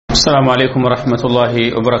السلام عليكم ورحمة الله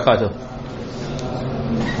وبركاته.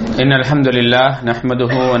 إن الحمد لله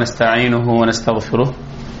نحمده ونستعينه ونستغفره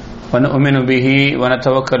ونؤمن به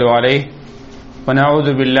ونتوكل عليه ونعوذ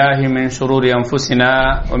بالله من شرور أنفسنا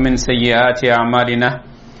ومن سيئات أعمالنا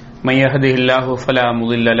من يهده الله فلا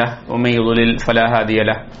مضل له ومن يضلل فلا هادي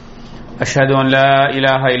له. أشهد أن لا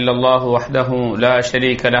إله إلا الله وحده لا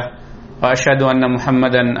شريك له وأشهد أن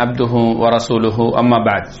محمدا عبده ورسوله. أما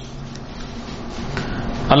بعد.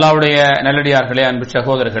 அல்லாஹ்வுடைய நல்லடியார்களே, அன்பு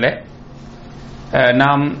சகோதரர்களே,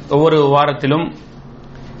 நாம் ஒவ்வொரு வாரத்திலும்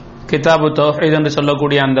கிதாபு தௌஹீத் என்று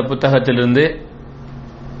சொல்லக்கூடிய அந்த புத்தகத்திலிருந்து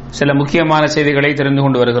சில முக்கியமான செய்திகளை தெரிந்து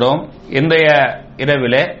கொண்டு வருகிறோம். இன்றைய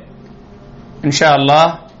இரவிலே இன்ஷா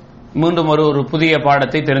அல்லாஹ் மீண்டும் ஒரு புதிய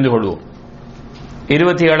பாடத்தை தெரிந்து கொள்வோம்.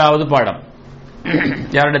 27வது பாடம்.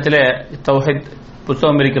 யாரிடத்தில் தௌஹீத்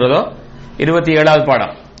புத்தகம் இருக்கிறதோ 27வது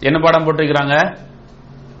பாடம். என்ன பாடம் போட்டிருக்கிறாங்க?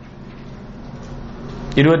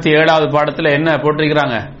 27வது பாடத்தில் என்ன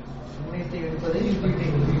போட்டிருக்கிறாங்க?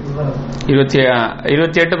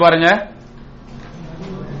 28 பாருங்க.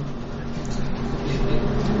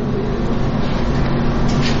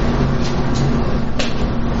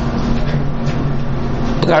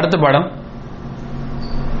 அடுத்த பாடம்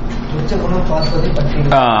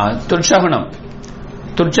துர்ச்சகுணம்.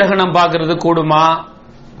 துர்ச்சகுணம் பார்க்கறது கூடுமா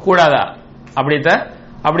கூடாதா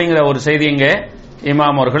அப்படிங்கிற ஒரு செய்தி இங்கே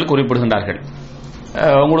இமாம் அவர்கள் குறிப்பிடுகின்றார்கள்.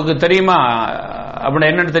 உங்களுக்கு தெரியுமா அப்படின்னா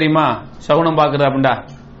என்னன்னு தெரியுமா? சகுனம் பார்க்கறது அப்படின்டா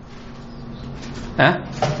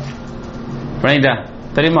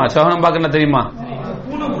தெரியுமா? சகுனம் பார்க்கறது தெரியுமா?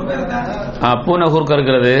 பூனை கூர்க்க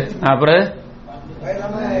இருக்கிறது. அப்புறம்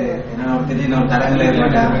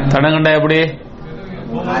தடங்கண்டா எப்படி?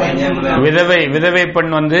 விதவை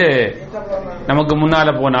பெண் நமக்கு முன்னால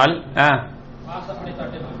போனால்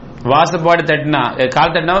வாசப்பாடு தட்டினா,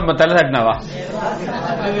 கால் தட்டினாவா தலை தட்டினாவா?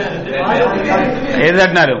 எது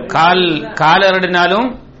தட்டினாலும், கால் அரடினாலும்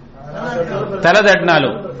தலை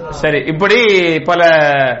தட்டினாலும் சரி. இப்படி பல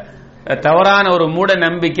தவறான ஒரு மூட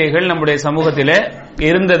நம்பிக்கைகள் நம்முடைய சமூகத்திலே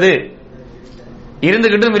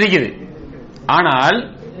இருந்துகிட்டும் இருக்குது. ஆனால்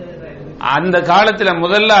அந்த காலத்தில்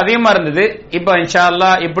முதல்ல அதிகமா இருந்தது. இப்ப இன்ஷா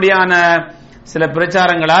அல்லாஹ் இப்படியான சில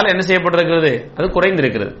பிரச்சாரங்களால் என்ன செய்யப்பட்டிருக்கிறது? அது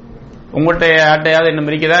குறைந்திருக்கிறது. உங்கள்கிட்ட யார்ட்டையாவது இன்னும்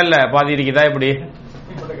இருக்குதா? இல்ல பாதி இருக்குதா? எப்படி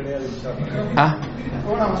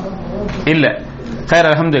இல்ல ஹைர்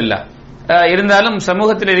அல்ஹம்துலில்லாஹ். இருந்தாலும்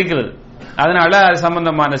சமூகத்தில் இருக்கிறது. அதனால அது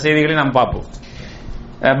சம்பந்தமான செய்திகளை நாம் பார்ப்போம்.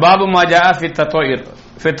 பாபு மா ஜா ஃபி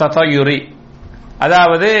தத்யுரி,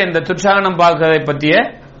 அதாவது இந்த துர்ச்சாகனம் பார்க்கறதை பற்றிய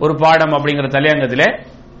ஒரு பாடம் அப்படிங்கிற தலையங்கத்திலே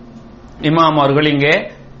இமாம் அவர்கள் இங்கே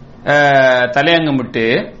தலையங்கம் விட்டு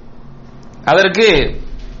அதற்கு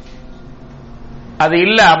அது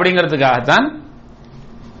இல்ல அப்படிங்கிறதுக்காகத்தான்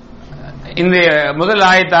இந்த முதல்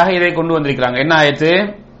ஆயத்தாக இதை கொண்டு வந்திருக்கிறாங்க. என்ன ஆயத்து?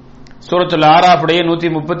 சூரத்துல் ஆராஃபுடைய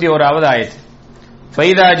 131வது ஆயத்து.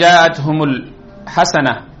 ஃபைதா ஜாஅத்ஹுமுல்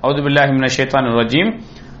ஹஸனா, அஊது பில்லாஹி மினஷ் ஷைத்தானிர் ரஜீம்.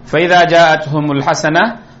 ஃபைதா ஜாஅத்ஹுமுல் ஹஸனா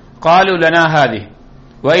قالوا لنا هذه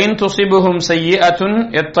وإن تصبهم سيئة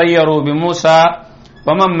يطيروا بموسى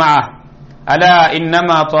ومن معه ألا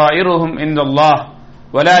إنما طائرهم عند الله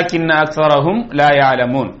ولكن أكثرهم لا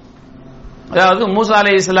يعلمون. அதாவது மூசா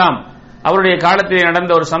அலைஹிஸ்ஸலாம் அவருடைய காலத்திலே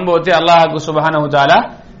நடந்த ஒரு சம்பவத்தை அல்லாஹ் சுப்ஹானஹு வ தஆலா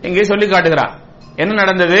இங்கே சொல்லி காட்டுகிறார். என்ன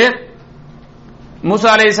நடந்தது? மூசா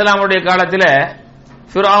அலைஹிஸ்ஸலாம் அவருடைய காலத்தில்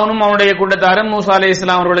ஃபிரௌனும் அவருடைய கூட்டத்தாரும் மூசா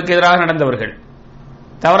அலைஹிஸ்ஸலாம் அவர்களுக்கு எதிராக நடந்தவர்கள்,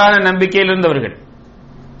 தவறான நம்பிக்கையில் இருந்தவர்கள்.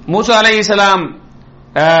 மூசா அலைஹிஸ்ஸலாம்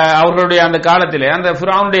அவர்களுடைய அந்த காலத்தில் அந்த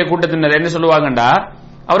ஃபிரௌனுடைய கூட்டத்தினர் என்ன சொல்லுவாங்கண்டா,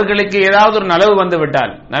 அவர்களுக்கு ஏதாவது ஒரு நலவு வந்து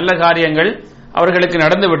விட்டால், நல்ல காரியங்கள் அவர்களுக்கு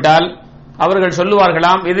நடந்து விட்டால் அவர்கள்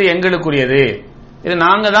சொல்லுவார்களாம், இது எங்களுக்குரியது, இது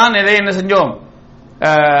நாங்க தான் எதை என்ன செஞ்சோம்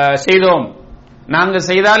செய்தோம், நாங்க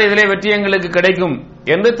செய்தால் இதிலே வெற்றி எங்களுக்கு கிடைக்கும்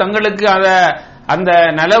என்று தங்களுக்கு அந்த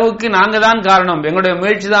நலவுக்கு நாங்க தான் காரணம், எங்களுடைய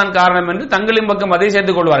முயற்சி தான் காரணம் என்று தங்களின் பக்கம் அதை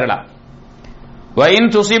சேர்த்துக் கொள்வார்களா? வயின்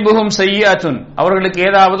துசிபுகும் செய்யாத்துன், அவர்களுக்கு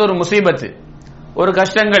ஏதாவது ஒரு முசீபத்து, ஒரு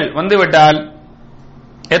கஷ்டங்கள் வந்துவிட்டால்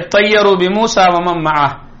எத்தையரு பிமூசா வமம்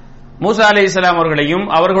மஅஹ், மூசா அலைஹிஸ்ஸலாம் அவர்களையும்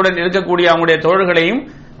அவர்களுடன் இருக்கக்கூடிய அவங்களுடைய தோழர்களையும்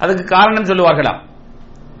அதுக்கு காரணம் சொல்லுவார்களாம்.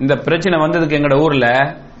 இந்த பிரச்சனை வந்ததுக்கு எங்கட ஊர்ல,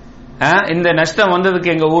 இந்த நஷ்டம் வந்ததுக்கு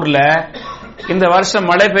எங்க ஊர்ல, இந்த வருஷம்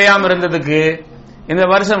மழை பெய்யாம இருந்ததுக்கு, இந்த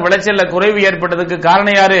வருஷம் விளைச்சல்ல குறைவு ஏற்பட்டதுக்கு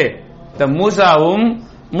காரணம் யாரு? இந்த மூசாவும்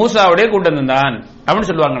மூசாவுடைய கூட்டம் தான் அப்படின்னு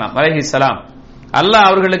சொல்லுவாங்களாம் அலைஹிஸ்ஸலாம். அல்லாஹ்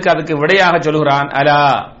அவர்களுக்கு அதுக்கு விடையாக சொல்கிறான், அலா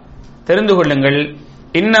தெரிந்து கொள்ளுங்கள்,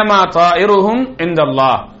 இன்னமா தாயிருஹும்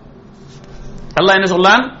இந்தல்லாஹ். அல்லாஹ் என்ன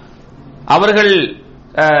சொல்லான்? அவர்கள்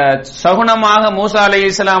சகுனமாக மூசா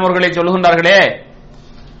அலைஹிஸ்ஸலாம் அவர்களை சொல்லுகின்றார்களே,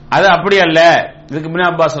 அது அப்படி அல்ல. இதுக்கு இப்னு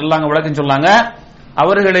அப்பாஸ் சொல்லாங்க, விளக்கம் சொல்லாங்க,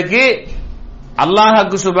 அவர்களுக்கு அல்லாஹ்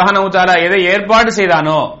சுப்ஹானஹு வ தஆலா எதை ஏற்பாடு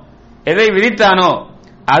செய்தானோ, எதை விதித்தானோ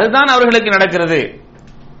அதுதான் அவர்களுக்கு நடக்கிறது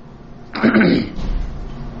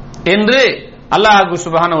என்று அல்லாஹ்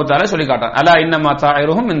சுப்ஹானஹு வ தஆலா சொல்லி காட்டான். அலா இன்னமா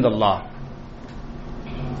தாயிருஹும் இன்தல்லாஹ்.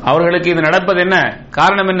 அவர்களுக்கு இது நடப்பது என்ன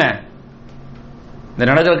காரணம்? என்ன இது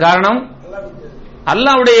நடக்கிற காரணம்?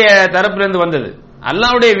 அல்லாஹ்வுடைய தரப்பிலிருந்து வந்தது,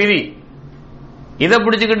 அல்லாஹ்வுடைய விதி. இதை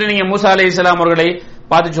பிடிச்சுக்கிட்டு நீங்க மூசா அலைஹிஸ்ஸலாம் அவர்களை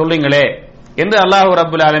பார்த்து சொல்றீங்களே என்று அல்லாஹ்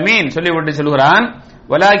ரப்புல் ஆலமீன் சொல்லிவிட்டு சொல்கிறான்,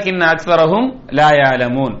 வலாக்கின் அக்ஸரஹும் லா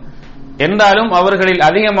யஅலமூன். என்றாலும் அவர்களில்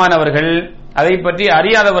அதிகமானவர்கள் அதை பற்றி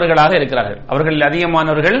அறியாதவர்களாக இருக்கிறார்கள். அவர்களில்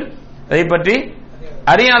அதிகமானவர்கள் அதை பற்றி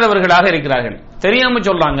அறியாதவர்களாக இருக்கிறார்கள். தெரியாம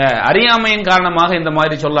சொல்றாங்க, அறியாமையின் காரணமாக இந்த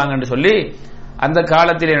மாதிரி சொல்றாங்க என்று சொல்லி அந்த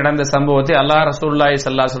காலத்திலே நடந்த சம்பவத்தை அல்லாஹ் ரசூலுல்லாஹி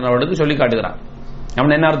ஸல்லல்லாஹு அலைஹி வஸல்லம் அவர்களுக்கு சொல்லி காட்டுகிறான்.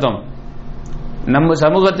 அவன் என்ன அர்த்தம்? நம்ம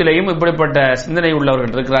சமூகத்திலேயும் இப்படிப்பட்ட சிந்தனை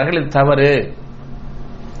உள்ளவர்கள் இருக்கிறார்கள், இது தவறு,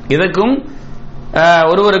 இதற்கும்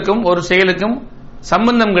ஒருவருக்கும் ஒரு செயலுக்கும்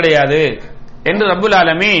சம்பந்தம் கிடையாது என்று ரப்புல்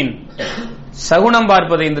ஆலமீன் சகுனம்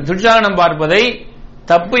பார்ப்பதை, இந்த துர்ச்சாரணம் பார்ப்பதை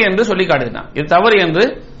தப்பு என்று சொல்லி காட்டுகிறான், இது தவறு என்று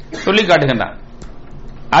சொல்லி காட்டுகின்றான்.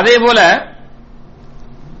 அதே போல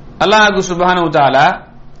அல்லாஹ் சுப்ஹானஹு வ தஆலா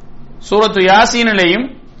சூரத்து யாசீனிலேயும்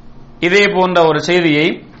இதே போன்ற ஒரு செய்தியை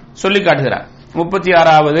சொல்லி காட்டுகிறார்.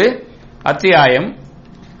 36வது அத்தியாயம்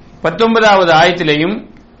 19வது ஆயத்திலேயும்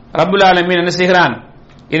ரப்புல் ஆலமீன் என்ன செய்கிறான்?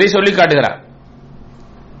 இதை சொல்லி காட்டுகிறார்.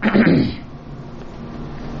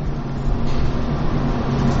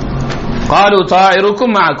 قالوا طائركم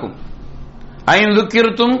معكم أين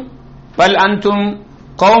ذكرتم بل أنتم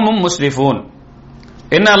قوم مسرفون.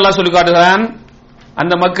 என்ன அல்லாஹ் சொல்லி காட்டுகிறான்?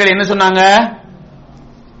 அந்த மக்கள் என்ன சொன்னாங்க?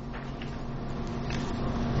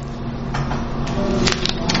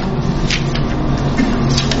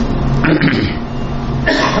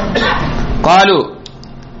 قالوا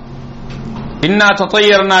إنا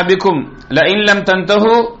تطيرنا بكم لئن لم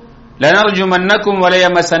تنتهوا لنرجمنكم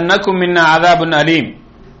وليمسنكم منا عذاب أليم.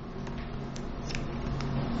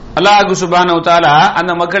 அல்லாஹ் சுப்ஹானஹு வ தஆலா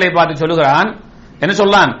அந்த மக்களை பார்த்து சொல்லுகிறான், என்ன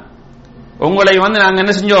சொல்லான்? உங்களை நாங்க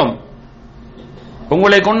என்ன செஞ்சோம்?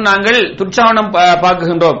 உங்களை கொண்டு நாங்கள் துர்ச்சாவனம்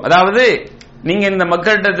பார்க்குகின்றோம். அதாவது நீங்க இந்த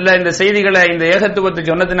மக்களிடத்துல இந்த செய்திகளை, இந்த ஏகத்துவத்தை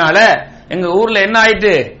சொன்னதுனால எங்க ஊர்ல என்ன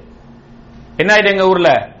ஆயிட்டு? எங்க ஊர்ல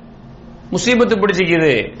முசீபத்து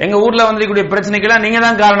பிடிச்சிக்குது. எங்க ஊர்ல வந்திருக்கக்கூடிய பிரச்சனைக்கெல்லாம் நீங்க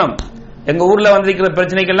தான் காரணம், எங்க ஊர்ல வந்திருக்கிற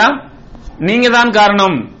பிரச்சனைக்கெல்லாம் நீங்க தான்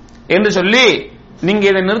காரணம் என்று சொல்லி, நீங்க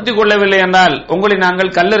இதை நிறுத்திக் கொள்ளவில்லை என்றால் உங்களை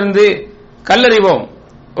நாங்கள் கல்லறிவோம்,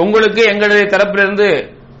 உங்களுக்கு எங்களுடைய தரப்பிலிருந்து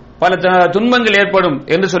பல துன்பங்கள் ஏற்படும்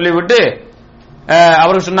என்று சொல்லிவிட்டு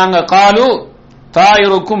அவர்கள் சொன்னாங்க, காலு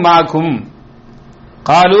தாயிருக்கும் மாக்கும்,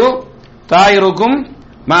 காலு தாயிருக்கும்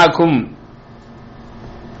மாக்கும்.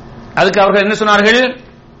 அதுக்கு அவர்கள் என்ன சொன்னார்கள்?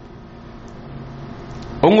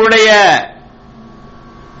 உங்களுடைய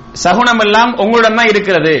சகுனம் எல்லாம் உங்களிடம் தான்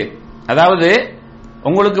இருக்கிறது. அதாவது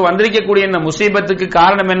உங்களுக்கு வந்திருக்கக்கூடிய இந்த முசீபத்துக்கு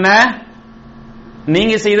காரணம் என்ன?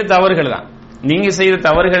 நீங்க செய்த தவறுகள் தான். நீங்க செய்த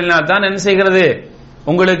தவறுகளினால் தான் என்ன செய்கிறது?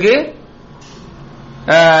 உங்களுக்கு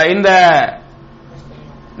இந்த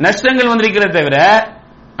நஷ்டங்கள் வந்திருக்கிறத தவிர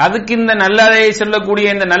அதுக்கு இந்த நல்லதை சொல்லக்கூடிய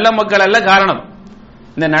இந்த நல்ல மக்கள் அல்ல காரணம்.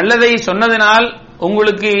 இந்த நல்லதை சொன்னதினால்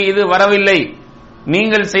உங்களுக்கு இது வரவில்லை,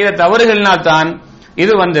 நீங்கள் செய்த தவறுகளினால் தான்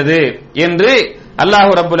இது வந்தது என்று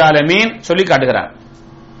அல்லாஹ் ரப்புல் ஆலமீன் சொல்லி காட்டுகிறார்.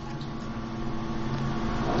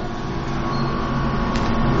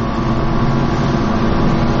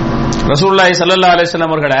 ரசூலுல்லாஹி ஸல்லல்லாஹு அலைஹி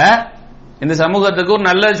வஸல்லம் அவர்களை இந்த சமூகத்துக்கு ஒரு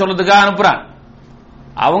நல்லதை சொல்றதுக்காக அனுப்புறான்.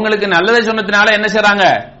 அவங்களுக்கு நல்லதை சொன்னதுனால என்ன செய்றாங்க?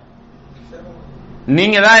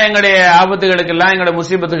 நீங்க தான் எங்களுடைய ஆபத்துகளுக்கெல்லாம், எங்களுடைய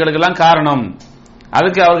முசீபத்துகளுக்கெல்லாம் காரணம்.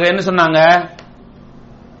 அதுக்கு அவர்கள் என்ன சொன்னாங்க?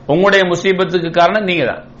 உங்களுடைய முசீபத்துக்கு காரணம் நீங்க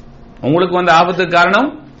தான், உங்களுக்கு வந்த ஆபத்துக்கு காரணம்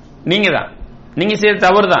நீங்க தான், நீங்க செய்த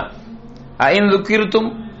தவறு தான்.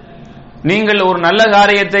 ஐந்துக்கிருத்தும், நீங்கள் ஒரு நல்ல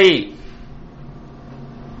காரியத்தை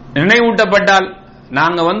நினைவூட்டப்பட்டால்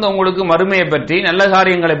நாங்க உங்களுக்கு மறுமையை பற்றி நல்ல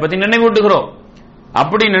காரியங்களை பற்றி நினைவூட்டுகிறோம்.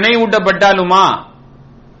 அப்படி நினைவூட்டப்பட்டாலுமா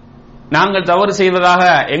நாங்கள் தவறு செய்வதாக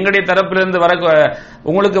எங்களுடைய தரப்பிலிருந்து வர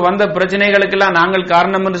உங்களுக்கு வந்த பிரச்சனைகளுக்கெல்லாம் நாங்கள்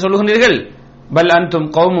காரணம் என்று சொல்லுகின்றீர்கள். பல் அன்தும்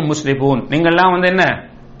கௌமும் முஸ்ரிபூன், நீங்கள்லாம் என்ன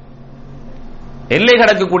எல்லை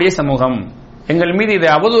கடக்கக்கூடிய சமூகம், எங்கள் மீது இதை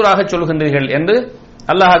அவதூறாக சொல்கின்றீர்கள் என்று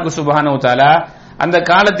அல்லாஹ் சுப்ஹானஹு வ தஆலா அந்த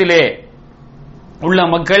காலத்திலே உள்ள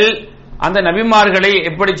மக்கள் அந்த நபிமார்களை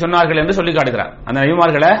எப்படி சொன்னார்கள் என்று சொல்லி காட்டுகிறார். அந்த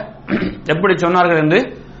நபிமார்களை எப்படி சொன்னார்கள் என்று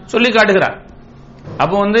சொல்லி காட்டுகிறார்.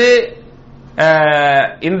 அப்போ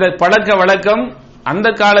இந்த பழக்க வழக்கம் அந்த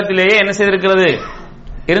காலத்திலேயே என்ன செய்திருக்கிறது?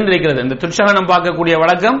 இருந்திருக்கிறது. இந்த துர்ச்சகனம் பார்க்கக்கூடிய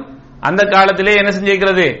வழக்கம் அந்த காலத்திலே என்ன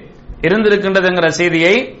செஞ்சிருக்கிறது? இருந்திருக்கின்றதுங்கிற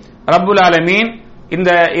செய்தியை ரப்புல் ஆலமீன்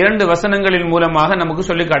இந்த 2 வசனங்களின் மூலமாக நமக்கு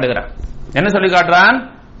சொல்லி காட்டுகிறார். என்ன சொல்லி காட்டுறான்?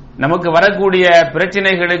 நமக்கு வரக்கூடிய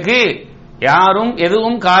பிரச்சனைகளுக்கு யாரும்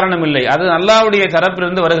எதுவும் காரணம் இல்லை, அது அல்லாஹ்வுடைய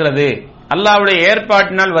தரப்பிலிருந்து வருகிறது. அல்லாஹ்வுடைய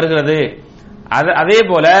ஏற்பாட்டினால் வருகிறது. அதே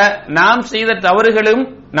போல நாம் செய்த தவறுகளும்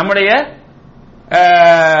நம்முடைய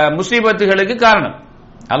முசீபத்துகளுக்கு காரணம்.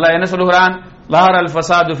 அல்லாஹ் என்ன சொல்கிறான்? லஹரல்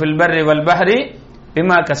ஃபஸாது ஃபில் பர்ரி வல் பஹ்ரி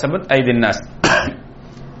பிமா கஸபத் ஐதின் நாஸ்.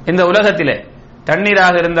 இந்த உலகத்திலே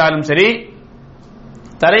தண்ணீராக இருந்தாலும் சரி,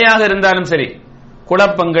 தரையாக இருந்தாலும் சரி,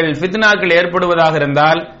 குழப்பங்கள் ஃபித்னாக்கள் ஏற்படுவதாக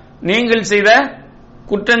இருந்தால் நீங்கள் செய்த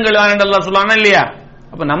குற்றங்கள் என்று அல்லாஹ் சொல்றானா இல்லையா?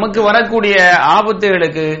 அப்ப நமக்கு வரக்கூடிய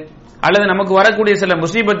ஆபத்துகளுக்கு அல்லது நமக்கு வரக்கூடிய சில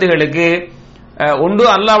முசீபத்துகளுக்கு ஒன்று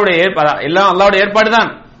அல்லாஹ்வுடைய எல்லாம் அல்லாஹ்வுடைய ஏற்பாடு தான்.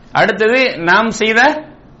 அடுத்தது நாம் செய்த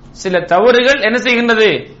சில தவறுகள் என்ன செய்கின்றது?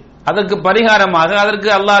 அதற்கு பரிகாரமாக, அதற்கு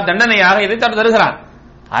அல்லாஹ் தண்டனையாக இதை தருகிறான்.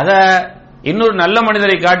 அத இன்னொரு நல்ல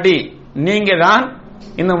மனிதரை காட்டி நீங்க தான்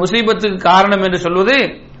இந்த முசீபத்துக்கு காரணம் என்று சொல்வது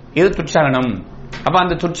இது துச்சகனம். அப்ப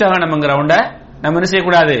அந்த துச்சகனம்ங்கிற ஒன்றை நம்ம என்ன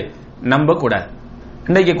செய்யக்கூடாது? நம்ப கூடாது.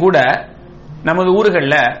 இன்றைக்கு கூட நமது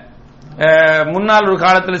ஊர்களில் முன்னாள் ஒரு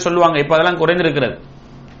காலத்தில் சொல்லுவாங்க, இப்ப அதெல்லாம் குறைந்திருக்கிறது.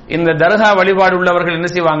 இந்த தர்கா வழிபாடு உள்ளவர்கள் என்ன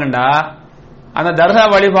செய்வாங்கண்டா, அந்த தர்கா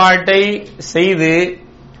வழிபாட்டை செய்து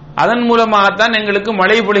அதன் மூலமாகத்தான் எங்களுக்கு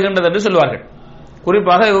மழை பொழிகின்றது என்று சொல்வார்கள்.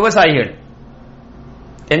 குறிப்பாக விவசாயிகள்.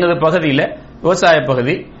 எங்களது பகுதியில் விவசாய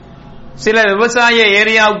பகுதி, சில விவசாய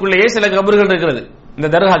ஏரியாவுக்குள்ளேயே சில கபர்கள் இருக்கிறது, இந்த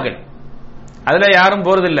தர்காக்கள். அதுல யாரும்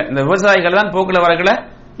போறதில்லை. இந்த விவசாயிகள் தான் போக்குல வரக்கல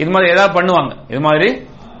இது மாதிரி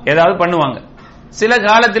ஏதாவது பண்ணுவாங்க. சில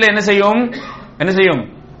காலத்தில் என்ன செய்யும்?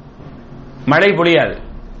 மழை பொழியாது.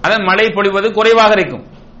 அதாவது மழை பொழிவது குறைவாக இருக்கும்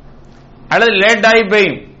அல்லது லேட் ஆகி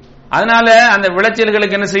பெய்யும். அதனால அந்த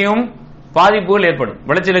விளைச்சல்களுக்கு என்ன செய்யும்? பாதிப்புகள் ஏற்படும்.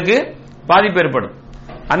 விளைச்சலுக்கு பாதிப்பு ஏற்படும்.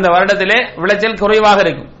 அந்த வருடத்திலே விளைச்சல் குறைவாக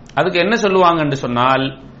இருக்கும். அதுக்கு என்ன சொல்லுவாங்க என்று சொன்னால்,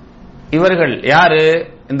 இவர்கள் யாரு?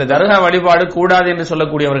 இந்த தர்கா வழிபாடு கூடாது என்று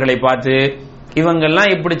சொல்லக்கூடியவர்களை பார்த்து இவங்கெல்லாம்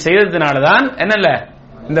இப்படி செய்ததுனாலதான் என்னல்ல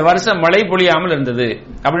இந்த வருஷம் மழை பொழியாமல் இருந்தது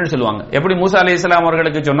அப்படின்னு சொல்லுவாங்க. எப்படி மூசா அலைஹிஸ்ஸலாம்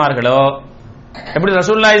அவர்களுக்கு சொன்னார்களோ, எப்படி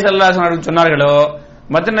ரசூலுல்லாஹி ஸல்லல்லாஹு அலைஹி வஸல்லம் சொன்னார்களோ,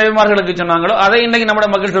 மற்ற நபிமார்களுக்கு சொன்னாங்களோ, அதை இன்னைக்கு நம்ம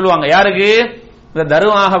மக்கள் சொல்லுவாங்க. யாருக்கு? இந்த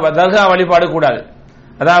தர்கா வழிபாடு கூடாது.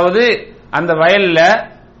 அதாவது அந்த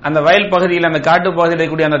வயல் பகுதியில், அந்த காட்டு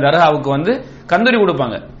பகுதியில் கூடிய அந்த தர்காவுக்கு கந்தூரி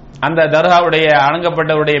கொடுப்பாங்க. அந்த தர்காவுடைய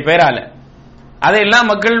அணங்கப்பட்டவருடைய பெயரால அதையெல்லாம்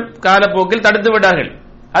மக்கள் காலப்போக்கில் தடுத்து விட்டார்கள்.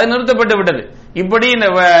 அது நிறுத்தப்பட்டு விட்டது. இப்படி இந்த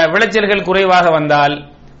விளைச்சல்கள் குறைவாக வந்தால்,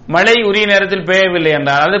 மழை உரிய நேரத்தில் பெய்யவில்லை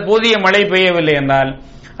என்றால், அல்லது போதிய மழை பெய்யவில்லை என்றால்,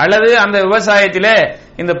 அல்லது அந்த விவசாயத்திலே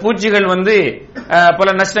இந்த பூச்சிகள் பல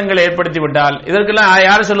நஷ்டங்களை ஏற்படுத்தி விட்டால், இதற்கெல்லாம்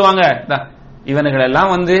யாரு சொல்லுவாங்க? இவனுகள் எல்லாம்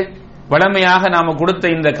வளமையாக நாம கொடுத்த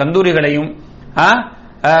இந்த கந்தூரிகளையும்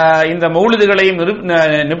இந்த மௌலிதுகளையும்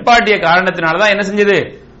நிப்பாட்டிய காரணத்தினாலதான் என்ன செஞ்சது?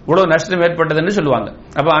 இவ்வளவு நஷ்டம் ஏற்பட்டது என்று சொல்லுவாங்க.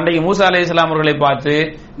 அப்ப அன்றைக்கு மூசா அலைஹிஸ்ஸலாம் அவர்களை பார்த்து,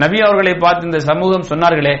 நபி அவர்களை பார்த்து இந்த சமூகம்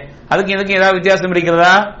சொன்னார்களே, அதுக்கு இதுக்கு ஏதாவது வித்தியாசம்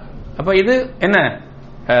இருக்கிறதா? அப்ப இது என்ன?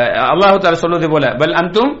 அல்லாஹ் தஆலா சொல்வது போல, பல்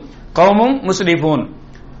அன்தும் கௌமும் முஸ்லிமூன்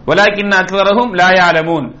வலாக்கின் அக்ஸரஹும் லா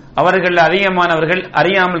யஅலமூன். அவர்கள் அதிகமானவர்கள்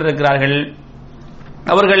அறியாமல் இருக்கிறார்கள்.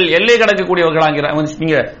 அவர்கள் எல்லை கடக்கக்கூடியவர்களாகிறார்.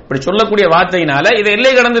 நீங்க இப்படி சொல்லக்கூடிய வார்த்தையினால இதை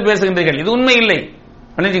எல்லை கடந்து பேசுகின்றீர்கள், இது உண்மை இல்லை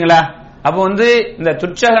பண்ணிட்டீங்களா? அப்ப இந்த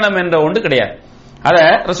துச்சகனம் என்ற ஒன்று கிடையாது. அத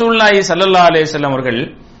ரசூலுல்லாஹி ஸல்லல்லாஹு அலைஹி வஸல்லம் அவர்கள்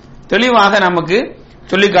தெளிவாக நமக்கு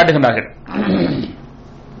சொல்லி காட்டுகின்றார்கள்.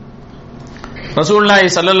 ரசூலுல்லாஹி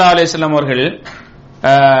ஸல்லல்லாஹு அலைஹி வஸல்லம் அவர்கள்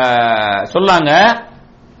சொல்லாங்க,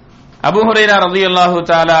 அபூ ஹுரைரா ரலியல்லாஹு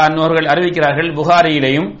தஆலா அன்ஹு அவர்கள் அறிவிக்கிறார்கள்,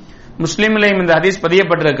 புகாரியிலேயும் முஸ்லிமிலேயும் இந்த ஹதீஸ்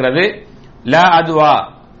பதியப்பட்டிருக்கிறது. லா அத்வா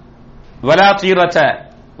வலா தீரத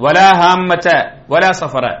வலா ஹாம்மத வலா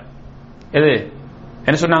சஃபர. இது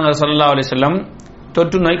என்ன சொன்னாங்க ஸல்லல்லாஹு அலைஹி வஸல்லம்?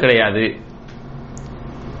 தொற்று நோய் கிடையாது,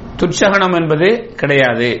 துச்சகனம் என்பது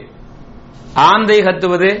கிடையாது, ஆந்தை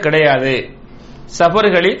கத்துவது கிடையாது,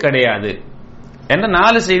 சஃபர்களில் கிடையாது என்ற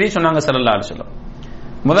 4 செய்தி சொன்னாங்க ஸல்லல்லாஹு அலைஹி வஸல்லம்.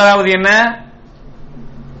 முதலாவது என்ன?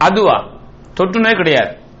 அதுவா, தொற்று நோய்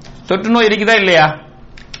கிடையாது. தொற்று நோய் இருக்குதா இல்லையா?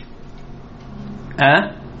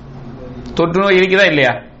 தொற்று நோய் இருக்குதா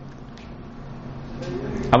இல்லையா?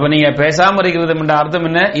 அப்ப நீங்க பேசாம இருக்கிறது என்ற அர்த்தம்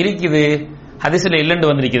என்ன? இருக்குது, ஹதீஸ்ல இல்லன்னு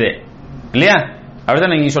வந்திருக்குது இல்லையா?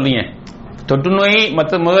 அப்படிதான் நீங்க சொல்றீங்க. தொற்று நோய்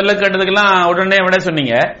மற்ற முதல்ல கேட்டதுக்கெல்லாம் உடனே விட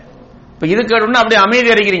சொன்னீங்க. இப்ப இது கேட்டோம்னா அப்படியே அமைதி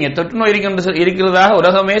அடைக்கிறீங்க. தொற்று நோய் இருக்கிறதாக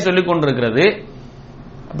உலகமே சொல்லிக் கொண்டிருக்கிறது.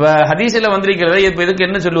 இப்ப ஹதீஸ்ல வந்திருக்கிறது. இப்ப இதுக்கு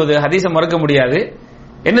என்ன சொல்லுவது? ஹதீஸை மறக்க முடியாது.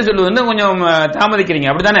 என்ன சொல்லுவதுன்னு கொஞ்சம் தாமதிக்கிறீங்க,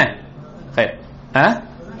 அப்படித்தானே?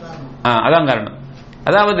 அதான் காரணம்.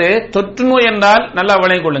 அதாவது தொற்று நோய் என்றால் நல்லா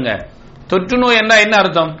விளங்கிக் கொள்ளுங்க. தொற்று நோய் என்றால் என்ன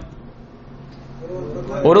அர்த்தம்?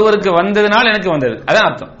 ஒருவருக்கு வந்ததுனால் எனக்கு வந்தது, அதான்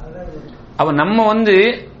அர்த்தம். அப்ப நம்ம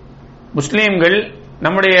முஸ்லீம்கள்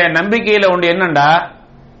நம்முடைய நம்பிக்கையில ஒன்று என்னண்டா,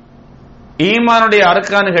 ஈமானுடைய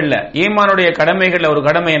அர்கானுகள்ல, ஈமானுடைய கடமைகள்ல ஒரு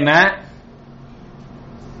கடமை என்ன?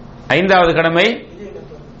 5வது கடமை,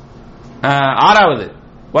 6வது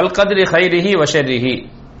வல் கத்ரி கைரிஹி வ ஷர்ரிஹி.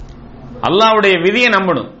 அல்லாஹ்வுடைய விதியை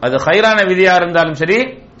நம்பணும். அது ஹைரான விதியா இருந்தாலும் சரி,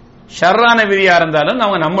 ஷர்ரான விதியா இருந்தாலும்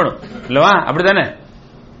நம்ம நம்பணும் இல்லவா? அப்படித்தானே?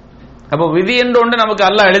 அப்போ விதி என்று ஒன்று நமக்கு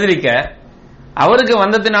அல்லாஹ் எழுதிருக்க, அவருக்கு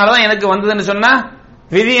வந்ததுனாலதான் எனக்கு வந்ததுன்னு சொன்னா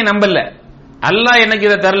விதியை நம்பல. அல்லாஹ் எனக்கு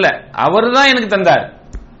இதை தரல, அவர் தான் எனக்கு தந்தார்,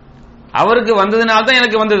 அவருக்கு வந்ததுனால்தான்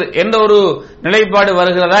எனக்கு வந்தது என்ற ஒரு நிலைப்பாடு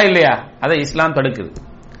வருகிறதா இல்லையா? அதை இஸ்லாம் தடுக்குது.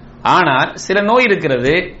 ஆனால் சில நோய்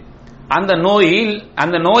இருக்கிறது, அந்த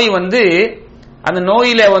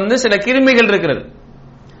நோயில சில கிருமிகள் இருக்கிறது.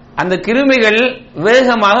 அந்த கிருமிகள்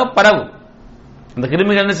வேகமாக பரவும். அந்த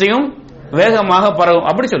கிருமிகள் என்ன செய்யும்? வேகமாக பரவும்.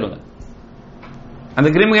 அப்படி சொல்லுங்க. அந்த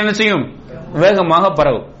கிருமிகள் என்ன செய்யும்? வேகமாக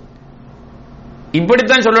பரவும்.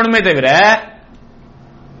 இப்படித்தான் சொல்லணுமே தவிர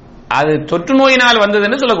அது தொற்று நோயினால்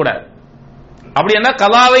வந்ததுன்னு சொல்லக்கூடாது. அப்படி என்ன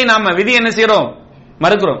கலாவை நாம விதி என்ன செய்யறோம்?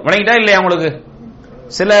 மறுக்கிறோம். விளங்கிட்டா இல்லையா உங்களுக்கு?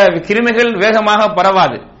 சில கிருமிகள் வேகமாக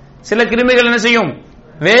பரவாது, சில கிருமிகள் என்ன செய்யும்?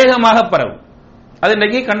 வேகமாக பரவும். அது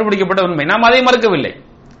இன்றைக்கு கண்டுபிடிக்கப்பட்ட உண்மை. நாம் அதை மறுக்கவில்லை,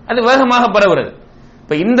 அது வேகமாக பரவுறது.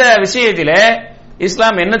 இப்ப இந்த விஷயத்தில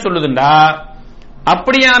இஸ்லாம் என்ன சொல்லுதுண்டா,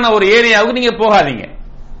 அப்படியான ஒரு ஏரியாவுக்கு நீங்க போகாதீங்க,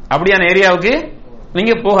 அப்படியான ஏரியாவுக்கு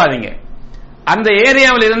நீங்க போகாதீங்க. அந்த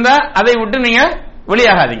ஏரியாவில் இருந்தா அதை விட்டு நீங்க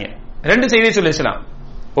வெளியாகாதீங்க. ரெண்டு செய்தி சொல்லி இஸ்லாம்.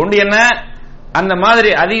 ஒன்று என்ன, அந்த மாதிரி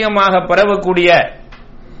அதிகமாக பரவக்கூடிய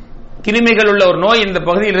கிருமிகள் உள்ள ஒரு நோய் இந்த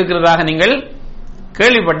பகுதியில் இருக்கிறதாக நீங்கள்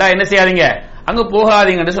கேள்விப்பட்டா என்ன செய்யாதீங்க, அங்க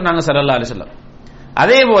போகாதீங்கன்னு சொன்னாங்க ஸல்லல்லாஹு அலைஹி வஸல்லம்.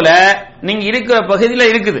 அதே போல நீங்க இருக்கிற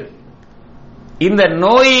பகுதியில் இருக்குது இந்த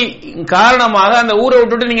நோய் காரணமாக அந்த ஊரை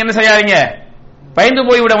விட்டுட்டு நீங்க என்ன செய்யாதீங்க, பயந்து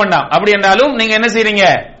போய் விட வேண்டாம். அப்படி என்றாலும் நீங்க என்ன செய்றீங்க,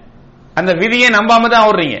 அந்த விதியை நம்பாம தான்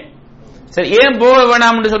ஓடுறீங்க. சரி, ஏன் போக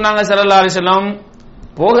வேண்டாம் என்று சொன்னாங்க ஸல்லல்லாஹு அலைஹி வஸல்லம்?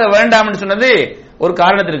 போக வேண்டாம் என்று சொன்னது ஒரு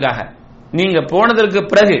காரணத்திற்காக. நீங்க போனதற்கு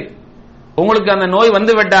பிறகு உங்களுக்கு அந்த நோய்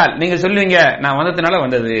வந்து விட்டால் நீங்க சொல்லுவீங்க, நான் வந்ததுனால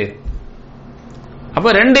வந்தது.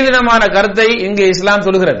 அப்ப ரெண்டு விதமான கருத்தை இங்கு இஸ்லாம்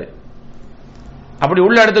சொல்லுகிறது. அப்படி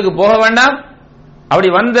உள்ள இடத்துக்கு போக வேண்டாம், அப்படி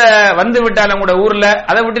வந்து விட்டால் உங்களோட ஊர்ல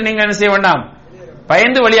அதை விட்டு நீங்க என்ன செய்ய வேண்டாம்,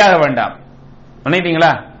 பயந்து வழியாக வேண்டாம்.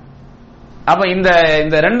 நினைத்தீங்களா? அப்ப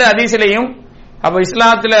இந்த ரெண்டு ஹதீஸிலையும் அப்ப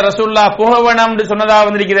இஸ்லாத்துல ரசூலுல்லாஹ் போக வேண்டாம் என்று சொன்னதா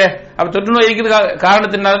வந்திருக்குது. அப்ப தொற்று நோய் இருக்கிற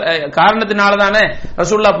காரணத்தினால தானே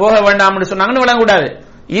ரசூலுல்லாஹ் போக வேண்டாம் என்று சொன்னாங்கன்னு விளங்கக்கூடாது.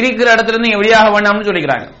 இருக்கிற இடத்துல இருந்து நீங்க வெளியாக வேண்டாம்னு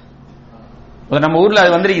சொல்லிக்கிறாங்க. நம்ம ஊர்ல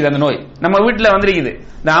அது வந்திருக்குது, அந்த நோய் நம்ம வீட்டுல வந்திருக்குது.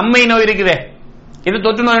 இந்த அம்மை நோய் இருக்குதே, இது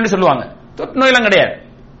தொற்று நோய்னு சொல்லுவாங்க. தொற்று நோயெல்லாம் கிடையாது,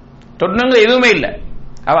 தொற்று நோய் எதுவுமே இல்லை.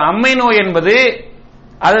 அவ அம்மை நோய் என்பது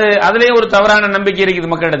அதுலயே ஒரு தவறான நம்பிக்கை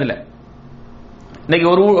இருக்குது மக்களிடத்துல. இன்னைக்கு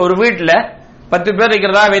ஒரு வீட்டுல 10 பேர்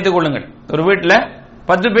இருக்கிறதா வைத்துக் கொள்ளுங்கள். ஒரு வீட்டுல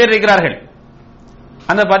 10 பேர் இருக்கிறார்கள்.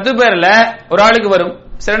 அந்த 10 பேர்ல ஒரு ஆளுக்கு வரும்,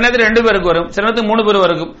 சில நேரத்தில் 2 பேருக்கு வரும், சில நேரத்தில் 3 பேர்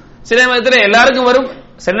வரும், சில நேரத்தில் எல்லாருக்கும் வரும்,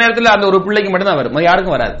 சில நேரத்தில் அந்த ஒரு பிள்ளைக்கு மட்டும்தான் வரும்,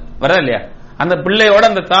 யாருக்கும் வராது. வரா இல்லையா? அந்த பிள்ளையோட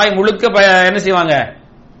அந்த தாய் முழுக்க என்ன செய்வாங்க,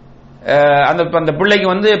 அந்த பிள்ளைக்கு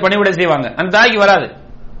பணிவிட செய்வாங்க. அந்த தாய்க்கு வராது,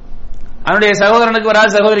 அவனுடைய சகோதரனுக்கு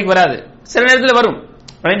வராது, சகோதரிக்கு வராது, சில நேரத்தில் வரும்.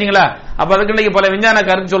 பண்ணிட்டீங்களா? அப்ப அதுக்கு இன்னைக்கு பல விஞ்ஞான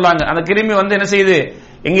கருத்து சொல்றாங்க. அந்த கிருமி என்ன செய்யுது,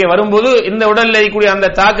 இங்கே வரும்போது இந்த உடல்ல இருக்கக்கூடிய அந்த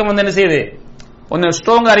தாக்கம் என்ன செய்யுது, கொஞ்சம்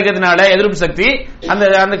ஸ்ட்ராங்கா இருக்கிறதுனால எதிர்ப்பு சக்தி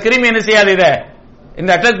அந்த கிருமி என்ன செய்யாது, இதை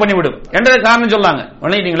இந்த அட்டாக் பண்ணிவிடும் என்ற காரணம் சொல்லாங்க.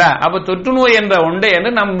 பண்ணிட்டீங்களா? அப்ப தொற்று நோய் என்ற ஒன்று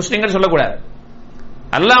என்று நம்ம முஸ்லிம்கள் சொல்லக்கூடாது.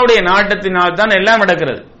 அல்லாஹ்வுடைய நாட்டத்தினால் தான் எல்லாம்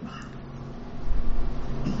நடக்கிறது.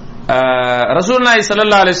 ரசூலுல்லாஹி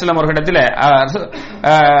ஸல்லல்லாஹு அலைஹி வஸல்லம் அவர்களிடத்தில்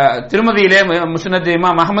திருமதியிலே முஸ்னத்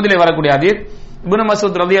இமாம் அஹ்மதிலே வரக்கூடிய ஹதீஸ், இப்னு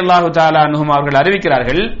மஸ்ஊத் ரலியல்லாஹு தஆலா அன்ஹும் அவர்கள்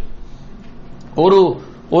அறிவிக்கிறார்கள்,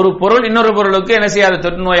 ஒரு பொருள் இன்னொரு பொருளுக்கு என்ன செய்யாது,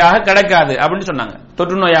 தொற்று நோயாக கிடைக்காது அப்படின்னு சொன்னாங்க.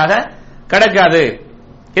 தொற்று நோயாக கிடைக்காது,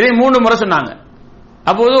 இதை 3 முறை சொன்னாங்க.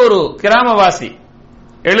 அப்போது ஒரு கிராமவாசி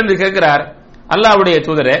எழுந்து கேட்கிறார், அல்லாஹ்வுடைய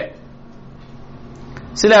தூதரே,